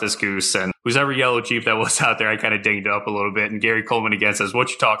 I brought this goose. And whoever yellow Jeep that was out there, I kind of dinged up a little bit. And Gary Coleman again says,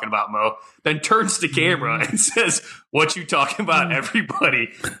 what you talking about, Mo? Then turns to camera and says, what you talking about, everybody?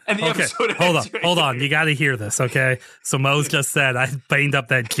 And the episode hold on. You got to hear this, okay? So Mo's just said, I banged up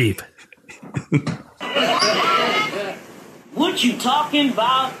that Jeep. What you talking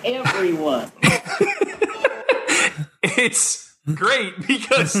about, everyone? It's great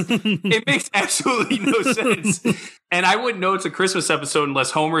because it makes absolutely no sense. And I wouldn't know it's a Christmas episode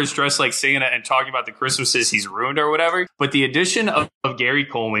unless Homer is dressed like Santa and talking about the Christmases he's ruined or whatever. But the addition of Gary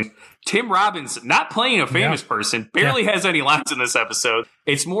Coleman, Tim Robbins, not playing a famous person, barely has any lines in this episode.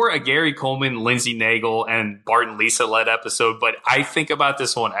 It's more a Gary Coleman, Lindsay Naegle, and Bart and Lisa led episode. But I think about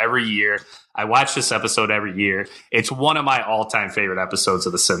this one every year. I watch this episode every year. It's one of my all-time favorite episodes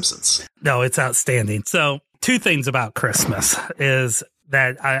of The Simpsons. No, it's outstanding. So 2 things about Christmas is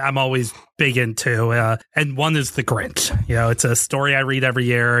that I'm always big into, and one is The Grinch. You know, it's a story I read every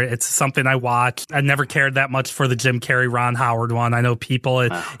year. It's something I watch. I never cared that much for the Jim Carrey, Ron Howard one. I know people,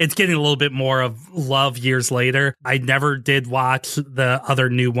 it's getting a little bit more of love years later. I never did watch the other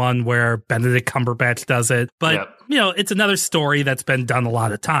new one where Benedict Cumberbatch does it, but you know, it's another story that's been done a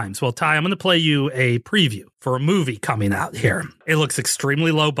lot of times. Well, Ty, I'm going to play you a preview for a movie coming out here. It looks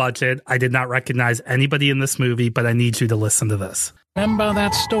extremely low budget. I did not recognize anybody in this movie, but I need you to listen to this. Remember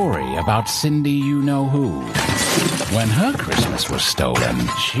that story about Cindy You-Know-Who? When her Christmas was stolen,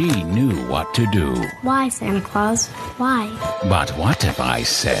 she knew what to do. Why, Santa Claus? Why? But what if I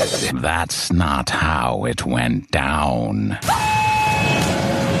said that's not how it went down?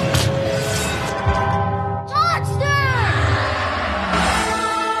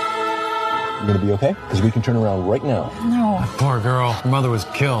 You gonna be okay? Because we can turn around right now. No. That poor girl. Her mother was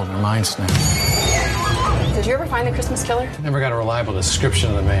killed. Her mind snapped. Did you ever find the Christmas killer? Never got a reliable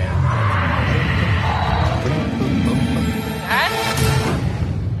description of the man.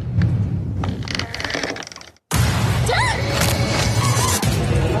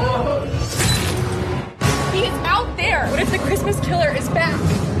 He is out there. What if the Christmas killer is back?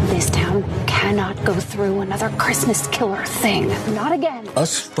 This town cannot go through another Christmas killer thing. Not again.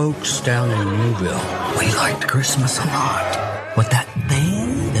 Us folks down in Newville, we liked Christmas a lot. But that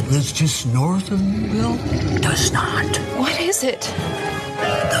thing that lives just north of Newville does not. What is it?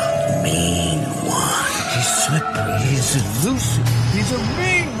 The mean one. He's slippery. He's elusive. He's a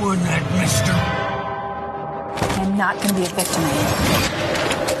mean one, that mister. I'm not going to be a victim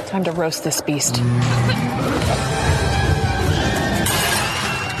anymore. Time to roast this beast.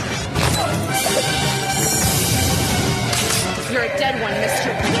 You're a dead one,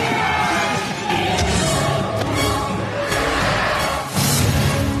 mister.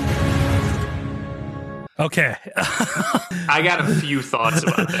 Okay. I got a few thoughts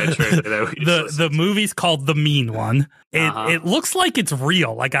about that trailer. The movie's called The Mean One. It looks like it's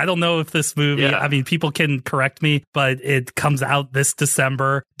real. Like, I don't know if this movie, I mean, people can correct me, but it comes out this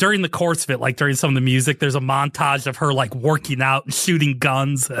December. During the course of it, like during some of the music, there's a montage of her like working out and shooting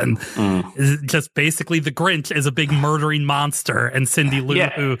guns, and just basically the Grinch is a big murdering monster, and Cindy Lou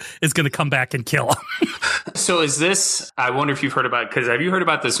Who is going to come back and kill him. So is this, I wonder if you've heard about, because have you heard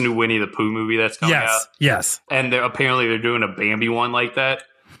about this new Winnie the Pooh movie that's coming out? Yes. And apparently they're doing a Bambi one like that.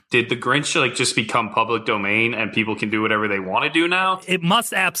 Did the Grinch like just become public domain and people can do whatever they want to do now? It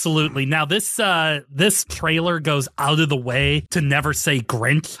must absolutely. Now this trailer goes out of the way to never say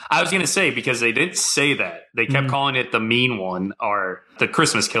Grinch. I was going to say, because they didn't say that. They kept calling it the Mean One, or the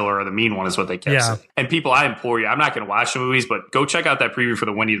Christmas Killer, or the Mean One is what they kept saying. And people, I implore you, I'm not going to watch the movies, but go check out that preview for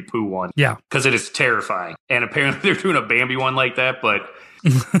the Winnie the Pooh one. Yeah. Because it is terrifying. And apparently they're doing a Bambi one like that, but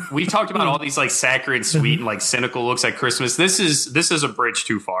we talked about all these like saccharine, sweet, and like cynical looks at Christmas. This is a bridge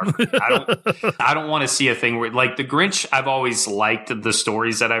too far for me. I don't want to see a thing where, like, the Grinch, I've always liked the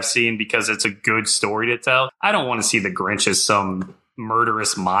stories that I've seen because it's a good story to tell. I don't want to see the Grinch as some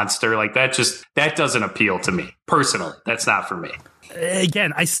murderous monster like that. That doesn't appeal to me personally. That's not for me.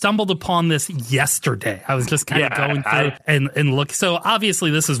 Again, I stumbled upon this yesterday. I was just kind of going through and look. So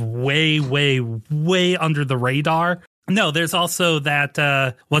obviously this is way, way, way under the radar. No, there's also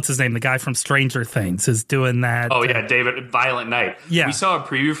that, what's his name? The guy from Stranger Things is doing that. Oh, yeah, David, Violent Night. Yeah. We saw a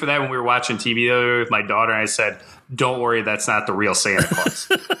preview for that when we were watching TV the other day with my daughter, and I said, don't worry, that's not the real Santa Claus.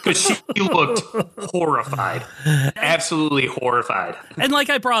 Because she looked horrified. Absolutely horrified. And like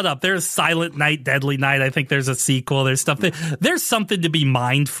I brought up, there's Silent Night, Deadly Night. I think there's a sequel. There's stuff there's something to be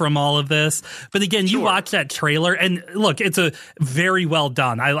mined from all of this. But again, you watch that trailer, and look, it's a very well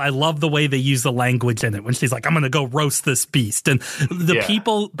done. I love the way they use the language in it when she's like, I'm going to go roast this beast. And the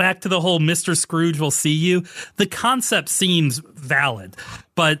people, back to the whole Mr. Scrooge will see you, the concept seems valid.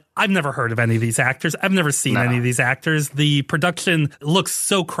 But I've never heard of any of these actors. I've never seen any of these actors. The production looks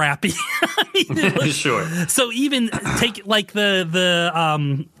so crappy. Sure. So even take like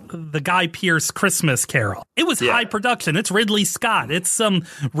the Guy Pearce Christmas Carol. It was high production. It's Ridley Scott. It's some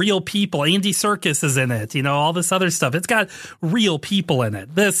real people. Andy Serkis is in it. You know, all this other stuff. It's got real people in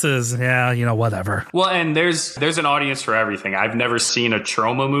it. This is, whatever. Well, and there's an audience for everything. I've never seen a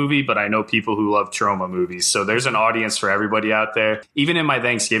Troma movie, but I know people who love Troma movies. So there's an audience for everybody out there. Even in my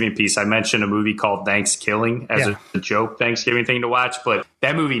Thanksgiving piece, I mentioned a movie called Thanksgiving as a joke Thanksgiving thing to watch, but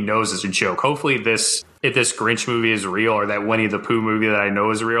that movie knows it's a joke. Hopefully if this Grinch movie is real, or that Winnie the Pooh movie that I know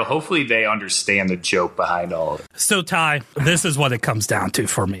is real, hopefully they understand the joke behind all of it. So, Ty, this is what it comes down to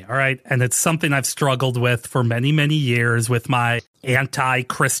for me, all right? And it's something I've struggled with for many, many years with my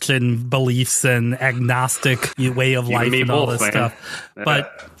anti-Christian beliefs and agnostic way of life and all this stuff.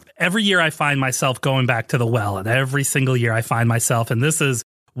 But every year I find myself going back to the well, and every single year I find myself, and this is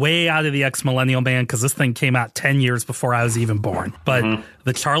way out of the ex-millennial band because this thing came out 10 years before I was even born. But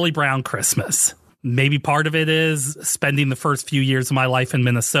the Charlie Brown Christmas. Maybe part of it is spending the first few years of my life in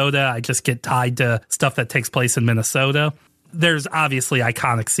Minnesota. I just get tied to stuff that takes place in Minnesota. There's obviously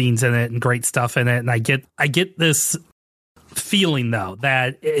iconic scenes in it and great stuff in it. And I get this feeling, though,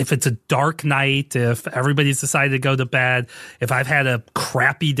 that if it's a dark night, if everybody's decided to go to bed, if I've had a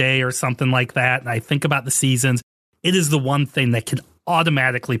crappy day or something like that, and I think about the seasons, it is the one thing that can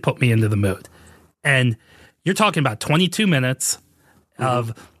automatically put me into the mood. And you're talking about 22 minutes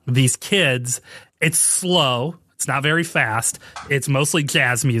of these kids. It's slow. It's not very fast. It's mostly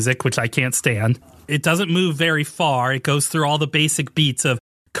jazz music, which I can't stand. It doesn't move very far. It goes through all the basic beats of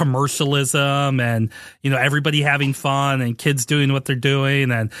commercialism and, everybody having fun and kids doing what they're doing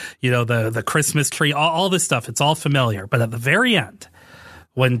and, the Christmas tree, all this stuff. It's all familiar. But at the very end,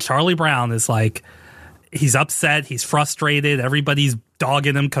 when Charlie Brown is like, he's upset, he's frustrated, everybody's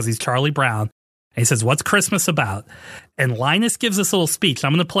dogging him because he's Charlie Brown. And he says, "What's Christmas about?" And Linus gives this little speech.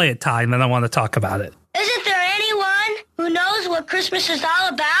 I'm going to play it, Ty, and then I want to talk about it. Isn't there anyone who knows what Christmas is all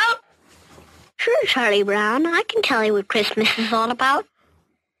about? Sure, Charlie Brown. I can tell you what Christmas is all about.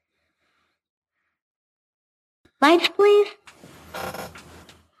 Lights, please.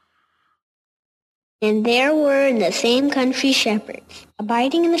 And there were in the same country shepherds,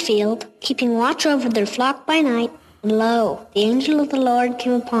 abiding in the field, keeping watch over their flock by night. And lo, the angel of the Lord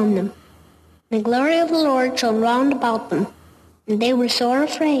came upon them. And the glory of the Lord shone round about them. And they were sore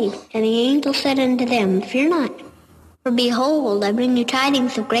afraid. And the angel said unto them, Fear not, for behold, I bring you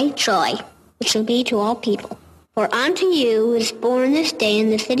tidings of great joy, which shall be to all people. For unto you is born this day in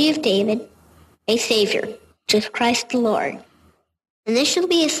the city of David a Savior, which is Christ the Lord. And this shall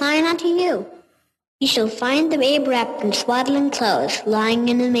be a sign unto you. You shall find the babe wrapped in swaddling clothes, lying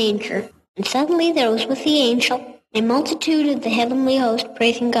in a manger. And suddenly there was with the angel a multitude of the heavenly host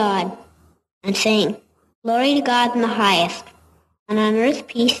praising God, and saying, Glory to God in the highest, and on earth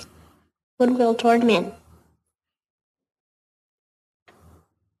peace, goodwill toward men.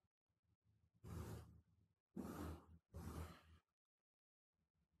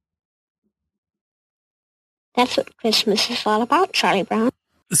 That's what Christmas is all about, Charlie Brown.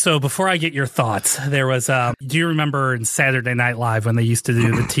 So before I get your thoughts, there was, do you remember in Saturday Night Live when they used to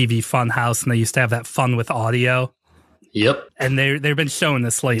do the TV Fun House and they used to have that fun with audio? Yep. And they've been showing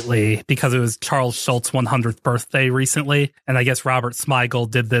this lately because it was Charles Schultz's 100th birthday recently. And I guess Robert Smigel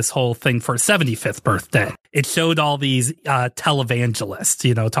did this whole thing for his 75th birthday. It showed all these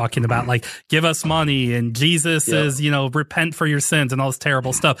televangelists, talking about like, give us money and Jesus is, repent for your sins and all this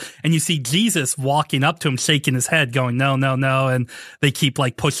terrible stuff. And you see Jesus walking up to him, shaking his head, going, no, no, no. And they keep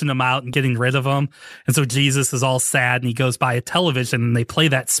like pushing him out and getting rid of him. And so Jesus is all sad and he goes by a television and they play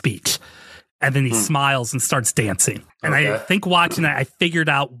that speech. And then he smiles and starts dancing. And I think watching that, I figured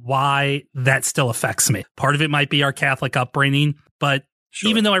out why that still affects me. Part of it might be our Catholic upbringing, but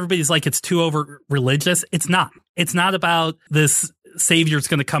even though everybody's like, it's too over religious, it's not. It's not about this Savior's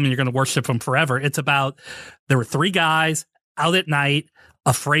going to come and you're going to worship him forever. It's about there were 3 guys out at night,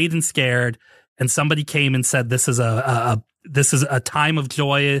 afraid and scared, and somebody came and said, this is a time of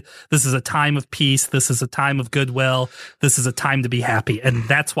joy. This is a time of peace. This is a time of goodwill. This is a time to be happy. And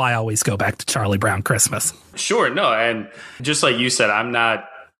that's why I always go back to Charlie Brown Christmas. Sure. No. And just like you said, I'm not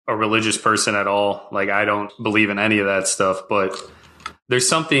a religious person at all. Like, I don't believe in any of that stuff, but there's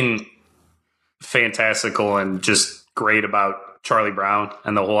something fantastical and just great about Charlie Brown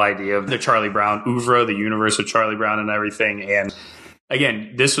and the whole idea of the Charlie Brown oeuvre, the universe of Charlie Brown and everything. And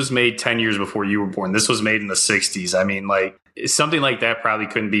again, this was made 10 years before you were born. This was made in the 60s. I mean, like, something like that probably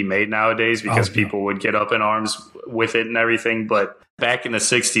couldn't be made nowadays because people would get up in arms with it and everything. But back in the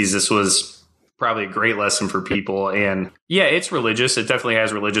 60s, this was probably a great lesson for people. And yeah, it's religious. It definitely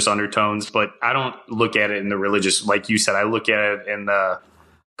has religious undertones, but I don't look at it in the religious, like you said. I look at it in the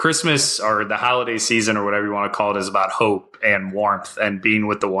Christmas or the holiday season or whatever you want to call it is about hope and warmth and being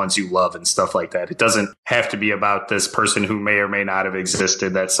with the ones you love and stuff like that. It doesn't have to be about this person who may or may not have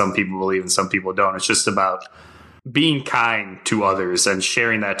existed that some people believe and some people don't. It's just about being kind to others and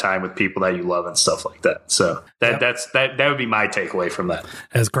sharing that time with people that you love and stuff like that. So that would be my takeaway from that.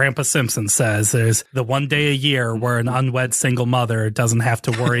 As Grandpa Simpson says, there's the one day a year where an unwed single mother doesn't have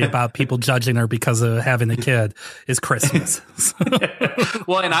to worry about people judging her because of having a kid is Christmas.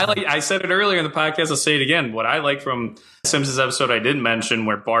 Well, and I said it earlier in the podcast, I'll say it again. What I like from Simpsons episode I didn't mention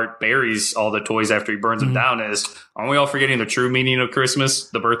where Bart buries all the toys after he burns them down is, aren't we all forgetting the true meaning of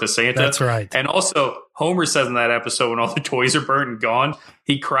Christmas, the birth of Santa? That's right. And also, Homer says in that episode when all the toys are burnt and gone,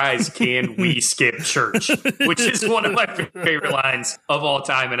 he cries, "Can we skip church?" Which is one of my favorite lines of all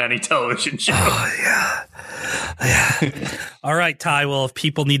time in any television show. Oh, yeah. All right, Ty. Well, if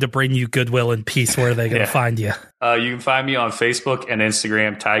people need to bring you goodwill and peace, where are they going to find you? You can find me on Facebook and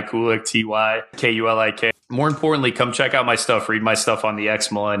Instagram, Ty Kulik, TYKULIK. More importantly, come check out my stuff. Read my stuff on the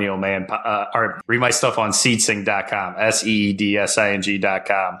Ex Millennial Man, or read my stuff on Seedsing.com,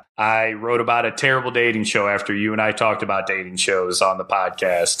 SEEDSING.com. I wrote about a terrible dating show after you and I talked about dating shows on the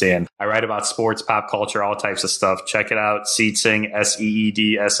podcast, and I write about sports, pop culture, all types of stuff. Check it out, Seedsing,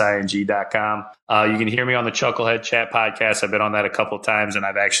 SEEDSING.com. You can hear me on the Chucklehead Chat podcast. I've been on that a couple of times, and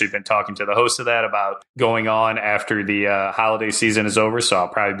I've actually been talking to the host of that about going on after the holiday season is over. So I'll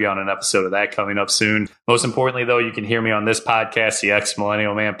probably be on an episode of that coming up soon. Most importantly, though, you can hear me on this podcast, the Ex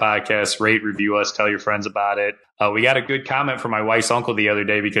Millennial Man podcast. Rate, review us, tell your friends about it. We got a good comment from my wife's uncle the other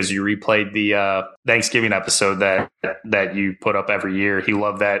day because you replayed the Thanksgiving episode that you put up every year. He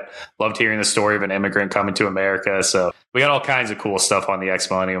loved that. Loved hearing the story of an immigrant coming to America. So we got all kinds of cool stuff on the Ex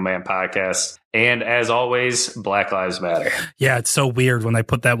Millennial Man podcast. And as always, Black Lives Matter. Yeah, it's so weird when I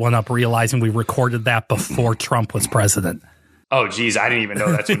put that one up, realizing we recorded that before Trump was president. Oh, geez, I didn't even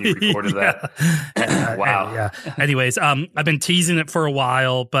know that's when you recorded that. Wow. Yeah. Anyways, I've been teasing it for a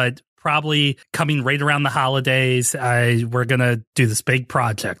while, but probably coming right around the holidays, we're going to do this big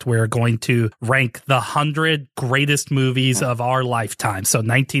project. We're going to rank the 100 greatest movies of our lifetime, so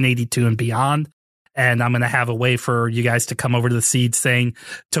 1982 and beyond. And I'm going to have a way for you guys to come over to the Seedsing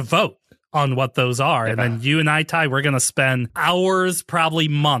to vote on what those are. Yeah. And then you and I, Ty, we're going to spend hours, probably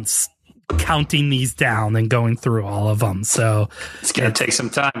months, counting these down and going through all of them. So it's going to take some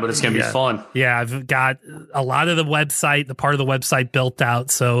time, but it's going to be fun. Yeah, I've got a lot of the part of the website built out.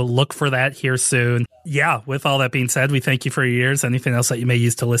 So look for that here soon. Yeah, with all that being said, we thank you for your ears. Anything else that you may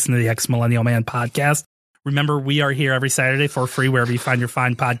use to listen to the Ex Millennial Man podcast, Remember, we are here every Saturday for free wherever you find your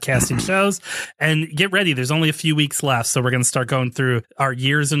fine podcasting shows. And get ready. There's only a few weeks left. So we're going to start going through our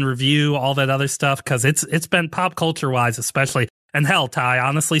years in review, all that other stuff, because it's been pop culture wise, especially. And hell, Ty,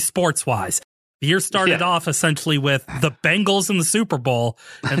 honestly, sports wise. The year started off essentially with the Bengals in the Super Bowl,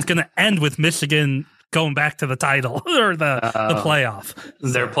 and it's going to end with Michigan going back to the title or the playoff.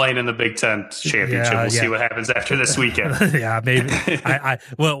 They're playing in the Big Ten championship. We'll see what happens after this weekend. Yeah, maybe.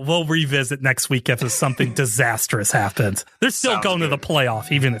 We'll revisit next week if something disastrous happens. They're still going to the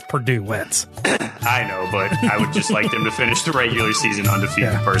playoff, even if Purdue wins. I know, but I would just like them to finish the regular season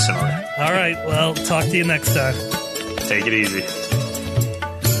undefeated personally. All right. Well, talk to you next time. Take it easy.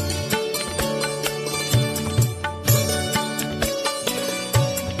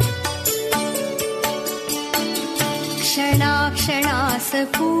 क्षणाक्षणास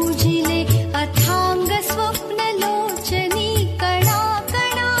पूजिले अथांग स्वप्न लोचनी कणा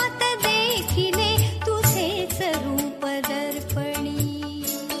कणात देखिले तुझेच रूप दर्पणी.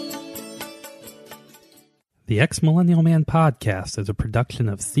 The Ex-Millennial Man podcast is a production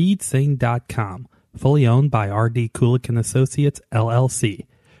of SeedSing.com, fully owned by R.D. Kulik and Associates, LLC.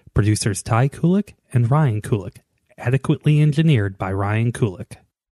 Producers Ty Kulik and Ryan Kulik. Adequately engineered by Ryan Kulik.